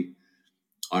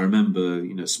 I remember,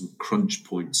 some crunch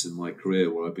points in my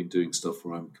career where I've been doing stuff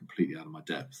where I'm completely out of my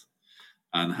depth.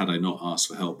 And had I not asked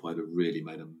for help, I'd have really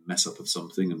made a mess up of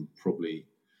something and probably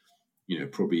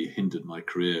hindered my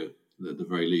career at the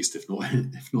very least, if not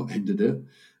hindered it.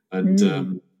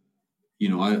 And,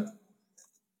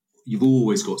 you've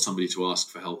always got somebody to ask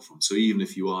for help from. So even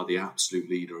if you are the absolute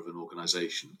leader of an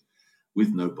organization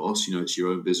with no boss, it's your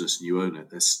own business and you own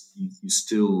it, you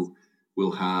still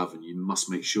will have, and you must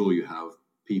make sure you have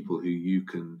people who you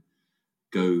can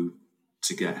go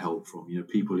to get help from,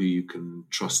 people who you can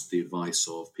trust the advice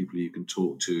of, people who you can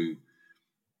talk to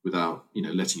without,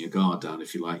 letting your guard down,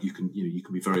 if you like. You can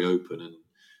be very open and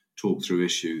talk through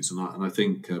issues. And I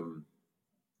think, again,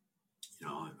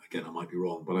 I might be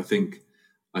wrong, but I think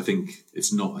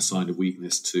it's not a sign of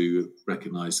weakness to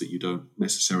recognise that you don't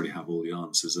necessarily have all the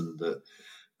answers, and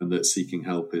that seeking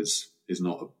help is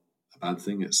not a bad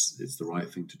thing. It's the right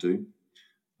thing to do.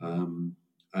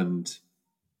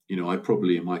 I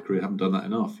probably in my career haven't done that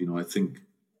enough. I think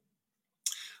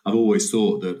I've always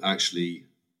thought that actually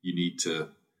you need to,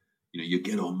 you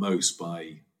get on most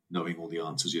by knowing all the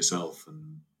answers yourself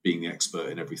and being the expert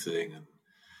in everything, and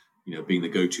being the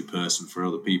go-to person for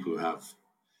other people who have,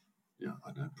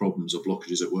 I don't know, problems or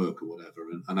blockages at work or whatever.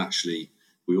 And actually,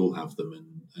 we all have them.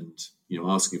 And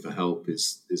asking for help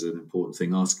is an important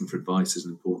thing. Asking for advice is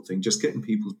an important thing. Just getting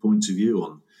people's points of view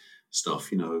on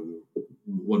stuff.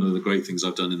 One of the great things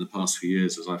I've done in the past few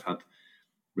years, as I've had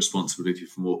responsibility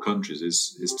for more countries,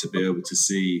 is to be able to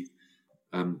see.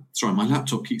 Sorry, my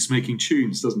laptop keeps making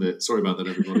tunes, doesn't it? Sorry about that,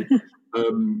 everybody.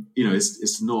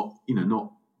 It's not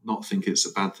think it's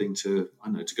a bad thing to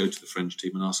go to the French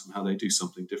team and ask them how they do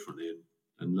something differently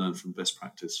and learn from best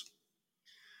practice.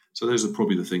 So those are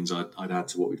probably the things I'd add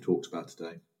to what we've talked about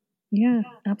today. Yeah,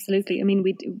 absolutely. I mean,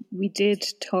 we did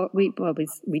talk.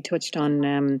 We touched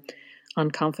on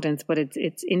confidence, but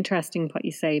it's interesting what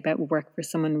you say about work for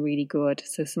someone really good,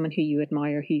 so someone who you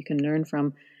admire, who you can learn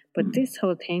from. But this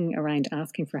whole thing around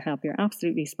asking for help, you're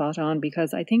absolutely spot on,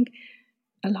 because I think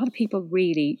a lot of people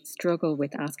really struggle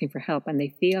with asking for help, and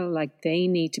they feel like they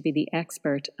need to be the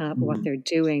expert at what they're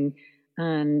doing.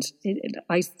 And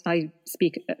I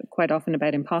speak quite often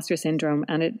about imposter syndrome,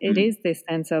 and it is this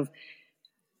sense of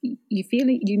you feel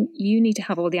you need to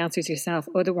have all the answers yourself,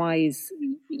 otherwise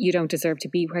you don't deserve to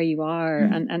be where you are,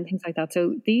 and things like that.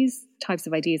 So these types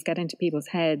of ideas get into people's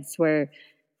heads where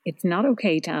it's not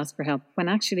okay to ask for help, when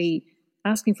actually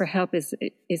asking for help is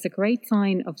a great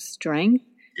sign of strength.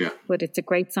 Yeah. But it's a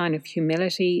great sign of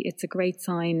humility. It's a great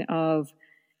sign of,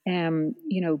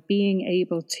 being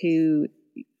able to,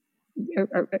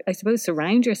 or I suppose,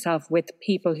 surround yourself with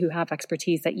people who have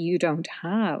expertise that you don't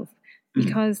have,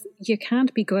 because you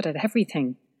can't be good at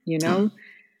everything,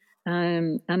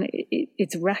 And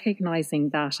it's recognizing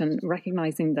that, and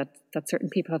recognizing that certain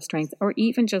people have strengths, or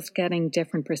even just getting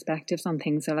different perspectives on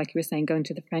things. So like you were saying, going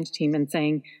to the French team and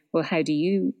saying, well, how do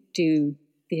you do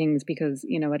things? Because,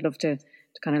 I'd love to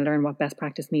kind of learn what best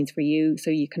practice means for you,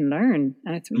 so you can learn.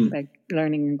 And it's really about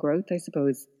learning and growth, I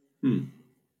suppose.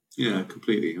 Yeah,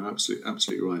 completely. You're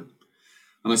absolutely right.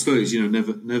 And I suppose,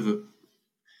 never,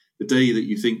 the day that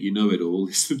you think you know it all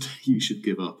is the day you should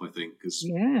give up, I think, because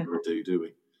we never do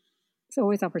we? There's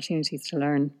always opportunities to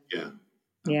learn. Yeah,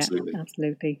 absolutely. Yeah,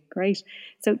 absolutely. Great.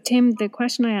 So, Tim, the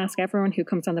question I ask everyone who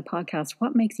comes on the podcast,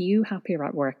 what makes you happier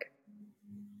at work?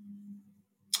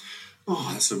 Oh,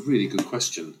 that's a really good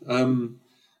question.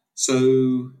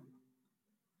 So,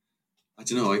 I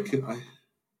don't know.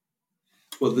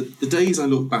 Well, the days I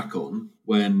look back on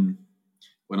when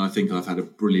I think I've had a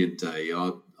brilliant day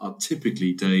are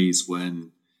typically days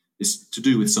when it's to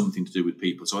do with something to do with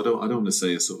people. So I don't want to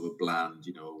say a sort of a bland,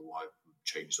 I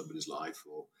changed somebody's life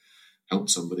or helped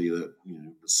somebody that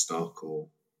was stuck, or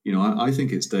I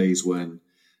think it's days when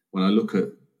I look at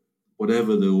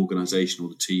whatever the organisation or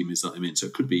the team is that I'm in. So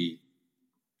it could be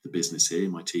the business here,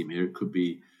 my team here. It could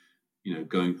be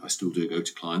I still do go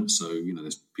to clients, so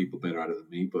there's people better at it than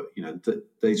me. But the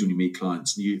days when you meet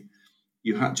clients and you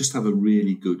just have a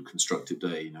really good constructive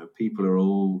day. People are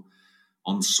all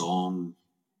on song,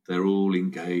 they're all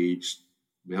engaged.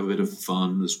 We have a bit of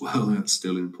fun as well. That's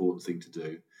still an important thing to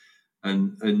do.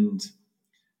 And when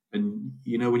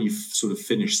you sort of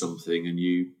finish something and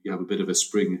you have a bit of a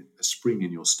spring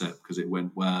in your step because it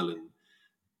went well, and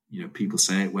people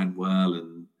say it went well,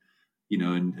 and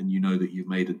and that you've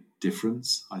made a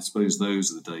difference. I suppose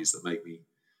those are the days that make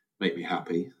me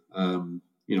happy.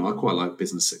 I quite like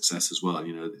business success as well.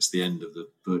 It's the end of the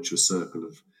virtuous circle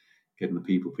of getting the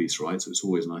people piece right. So it's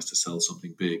always nice to sell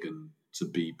something big and to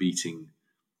be beating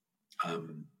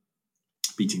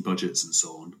budgets and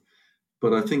so on.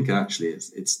 But I think actually it's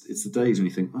the days when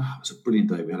you think, oh, it was a brilliant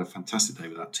day. We had a fantastic day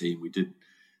with that team. We did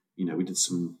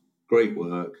some great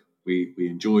work. We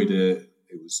enjoyed it.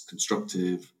 It was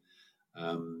constructive.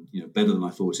 Better than I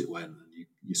thought it went. And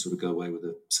you sort of go away with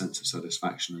a sense of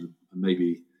satisfaction and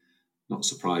maybe not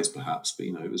surprised perhaps, but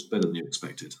it was better than you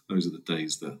expected. Those are the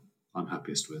days that I'm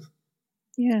happiest with.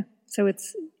 Yeah. So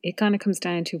it kind of comes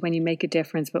down to when you make a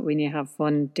difference, but when you have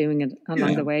fun doing it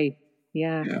along the way.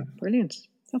 Yeah. Brilliant.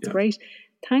 That's great.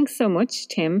 Thanks so much,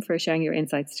 Tim, for sharing your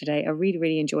insights today. I really,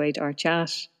 really enjoyed our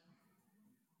chat.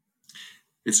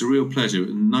 It's a real pleasure.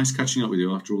 Nice catching up with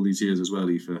you after all these years as well,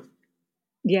 Aoife.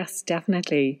 Yes,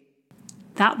 definitely.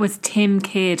 That was Tim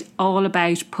Kidd, all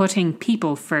about putting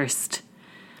people first.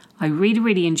 I really,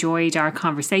 really enjoyed our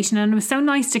conversation, and it was so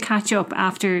nice to catch up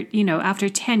after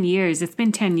 10 years. It's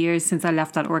been 10 years since I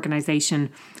left that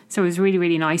organisation. So it was really,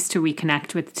 really nice to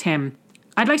reconnect with Tim.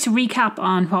 I'd like to recap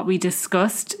on what we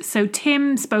discussed. So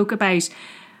Tim spoke about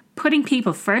putting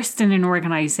people first in an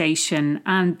organisation,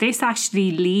 and this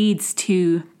actually leads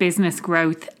to business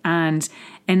growth and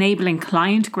enabling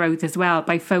client growth as well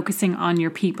by focusing on your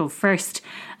people first.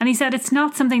 And he said it's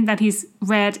not something that he's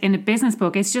read in a business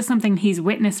book, it's just something he's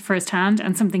witnessed firsthand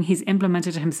and something he's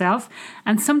implemented himself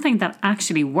and something that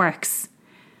actually works.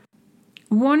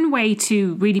 One way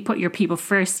to really put your people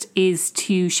first is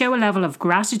to show a level of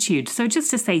gratitude. So just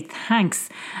to say thanks.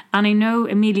 And I know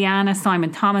Emiliana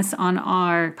Simon Thomas on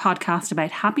our podcast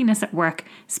about happiness at work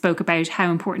spoke about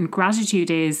how important gratitude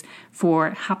is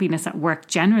for happiness at work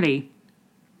generally.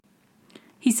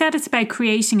 He said it's about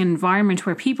creating an environment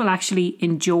where people actually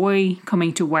enjoy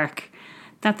coming to work,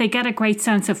 that they get a great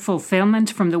sense of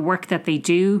fulfillment from the work that they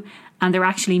do, and they're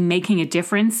actually making a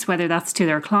difference, whether that's to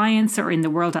their clients or in the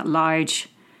world at large.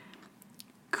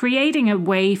 Creating a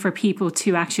way for people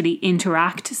to actually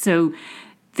interact. So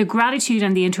the gratitude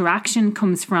and the interaction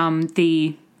comes from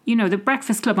the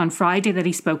Breakfast Club on Friday that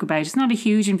he spoke about. It's not a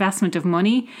huge investment of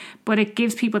money, but it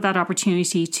gives people that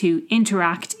opportunity to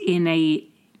interact in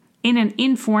an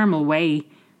informal way.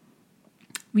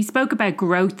 We spoke about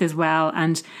growth as well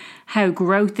and how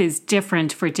growth is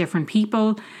different for different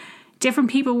people.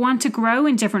 Different people want to grow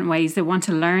in different ways. They want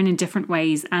to learn in different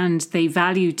ways, and they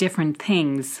value different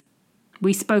things.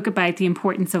 We spoke about the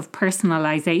importance of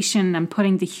personalization and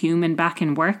putting the human back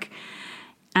in work.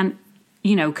 And,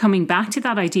 coming back to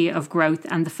that idea of growth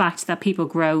and the fact that people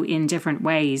grow in different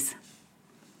ways.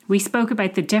 We spoke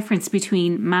about the difference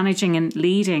between managing and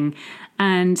leading.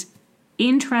 And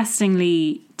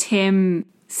interestingly, Tim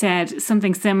said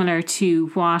something similar to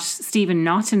what Stephen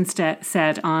Naughton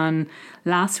said on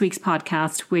last week's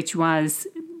podcast, which was,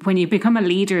 when you become a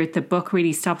leader, the buck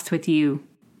really stops with you.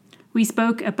 We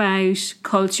spoke about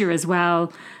culture as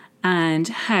well, and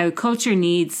how culture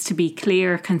needs to be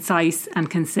clear, concise and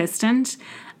consistent.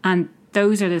 And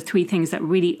those are the three things that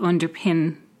really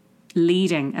underpin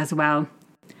leading as well.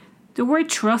 The word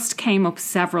trust came up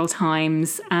several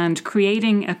times, and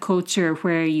creating a culture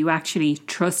where you actually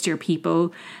trust your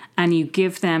people and you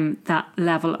give them that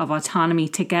level of autonomy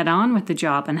to get on with the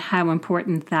job, and how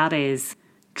important that is.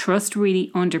 Trust really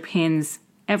underpins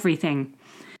everything.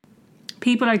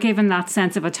 People are given that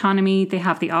sense of autonomy. They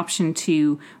have the option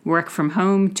to work from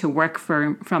home, to work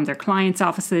from their clients'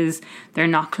 offices. They're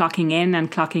not clocking in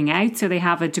and clocking out, so they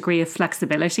have a degree of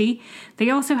flexibility.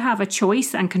 They also have a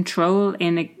choice and control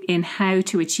in how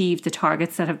to achieve the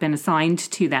targets that have been assigned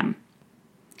to them.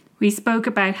 We spoke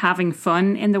about having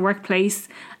fun in the workplace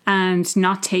and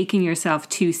not taking yourself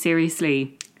too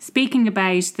seriously. Speaking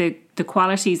about the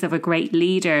qualities of a great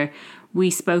leader,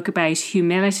 we spoke about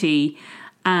humility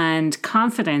and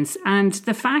confidence, and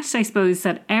the fact, I suppose,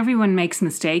 that everyone makes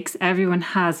mistakes, everyone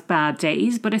has bad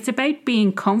days, but it's about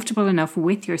being comfortable enough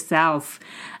with yourself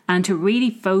and to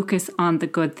really focus on the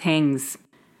good things.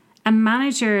 A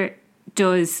manager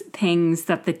does things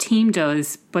that the team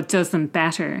does, but does them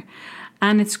better.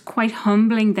 And it's quite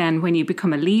humbling then when you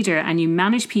become a leader and you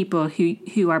manage people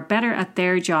who are better at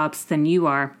their jobs than you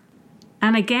are.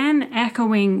 And again,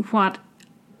 echoing what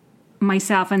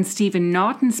myself and Stephen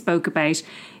Naughton spoke about,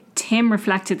 Tim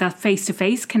reflected that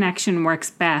face-to-face connection works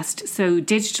best. So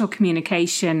digital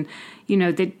communication,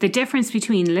 the difference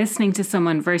between listening to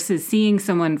someone versus seeing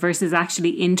someone versus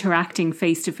actually interacting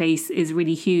face-to-face is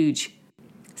really huge.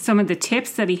 Some of the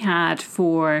tips that he had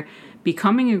for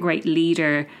becoming a great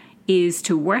leader is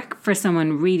to work for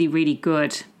someone really, really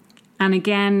good. And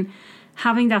again,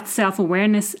 having that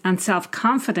self-awareness and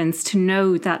self-confidence to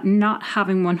know that not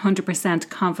having 100%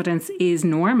 confidence is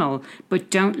normal,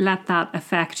 but don't let that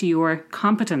affect your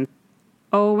competence.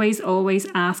 Always, always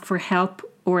ask for help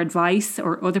or advice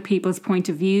or other people's point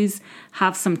of views.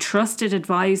 Have some trusted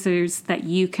advisors that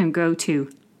you can go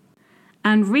to.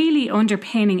 And really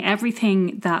underpinning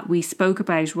everything that we spoke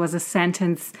about was a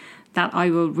sentence that I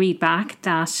will read back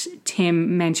that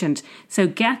Tim mentioned. So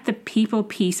get the people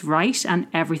piece right and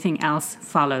everything else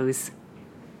follows.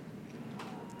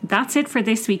 That's it for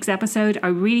this week's episode. I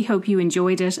really hope you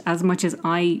enjoyed it as much as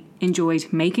I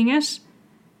enjoyed making it.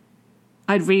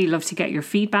 I'd really love to get your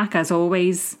feedback as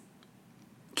always.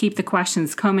 Keep the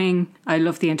questions coming. I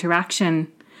love the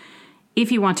interaction.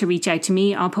 If you want to reach out to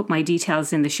me, I'll put my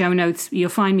details in the show notes. You'll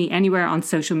find me anywhere on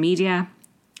social media.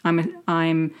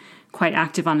 I'm quite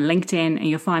active on LinkedIn, and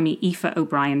you'll find me Aoife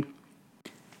O'Brien.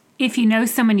 If you know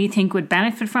someone you think would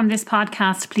benefit from this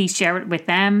podcast, please share it with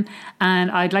them.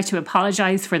 And I'd like to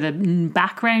apologise for the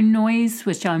background noise,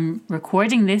 which I'm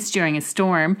recording this during a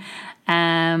storm.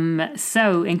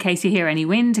 So in case you hear any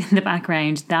wind in the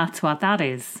background, that's what that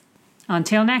is.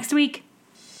 Until next week.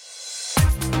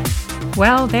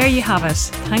 Well, there you have it.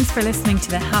 Thanks for listening to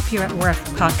the Happier at Work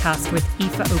podcast with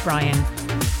Aoife O'Brien.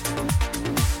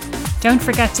 Don't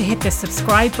forget to hit the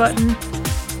subscribe button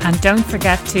and don't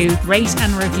forget to rate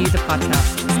and review the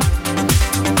podcast.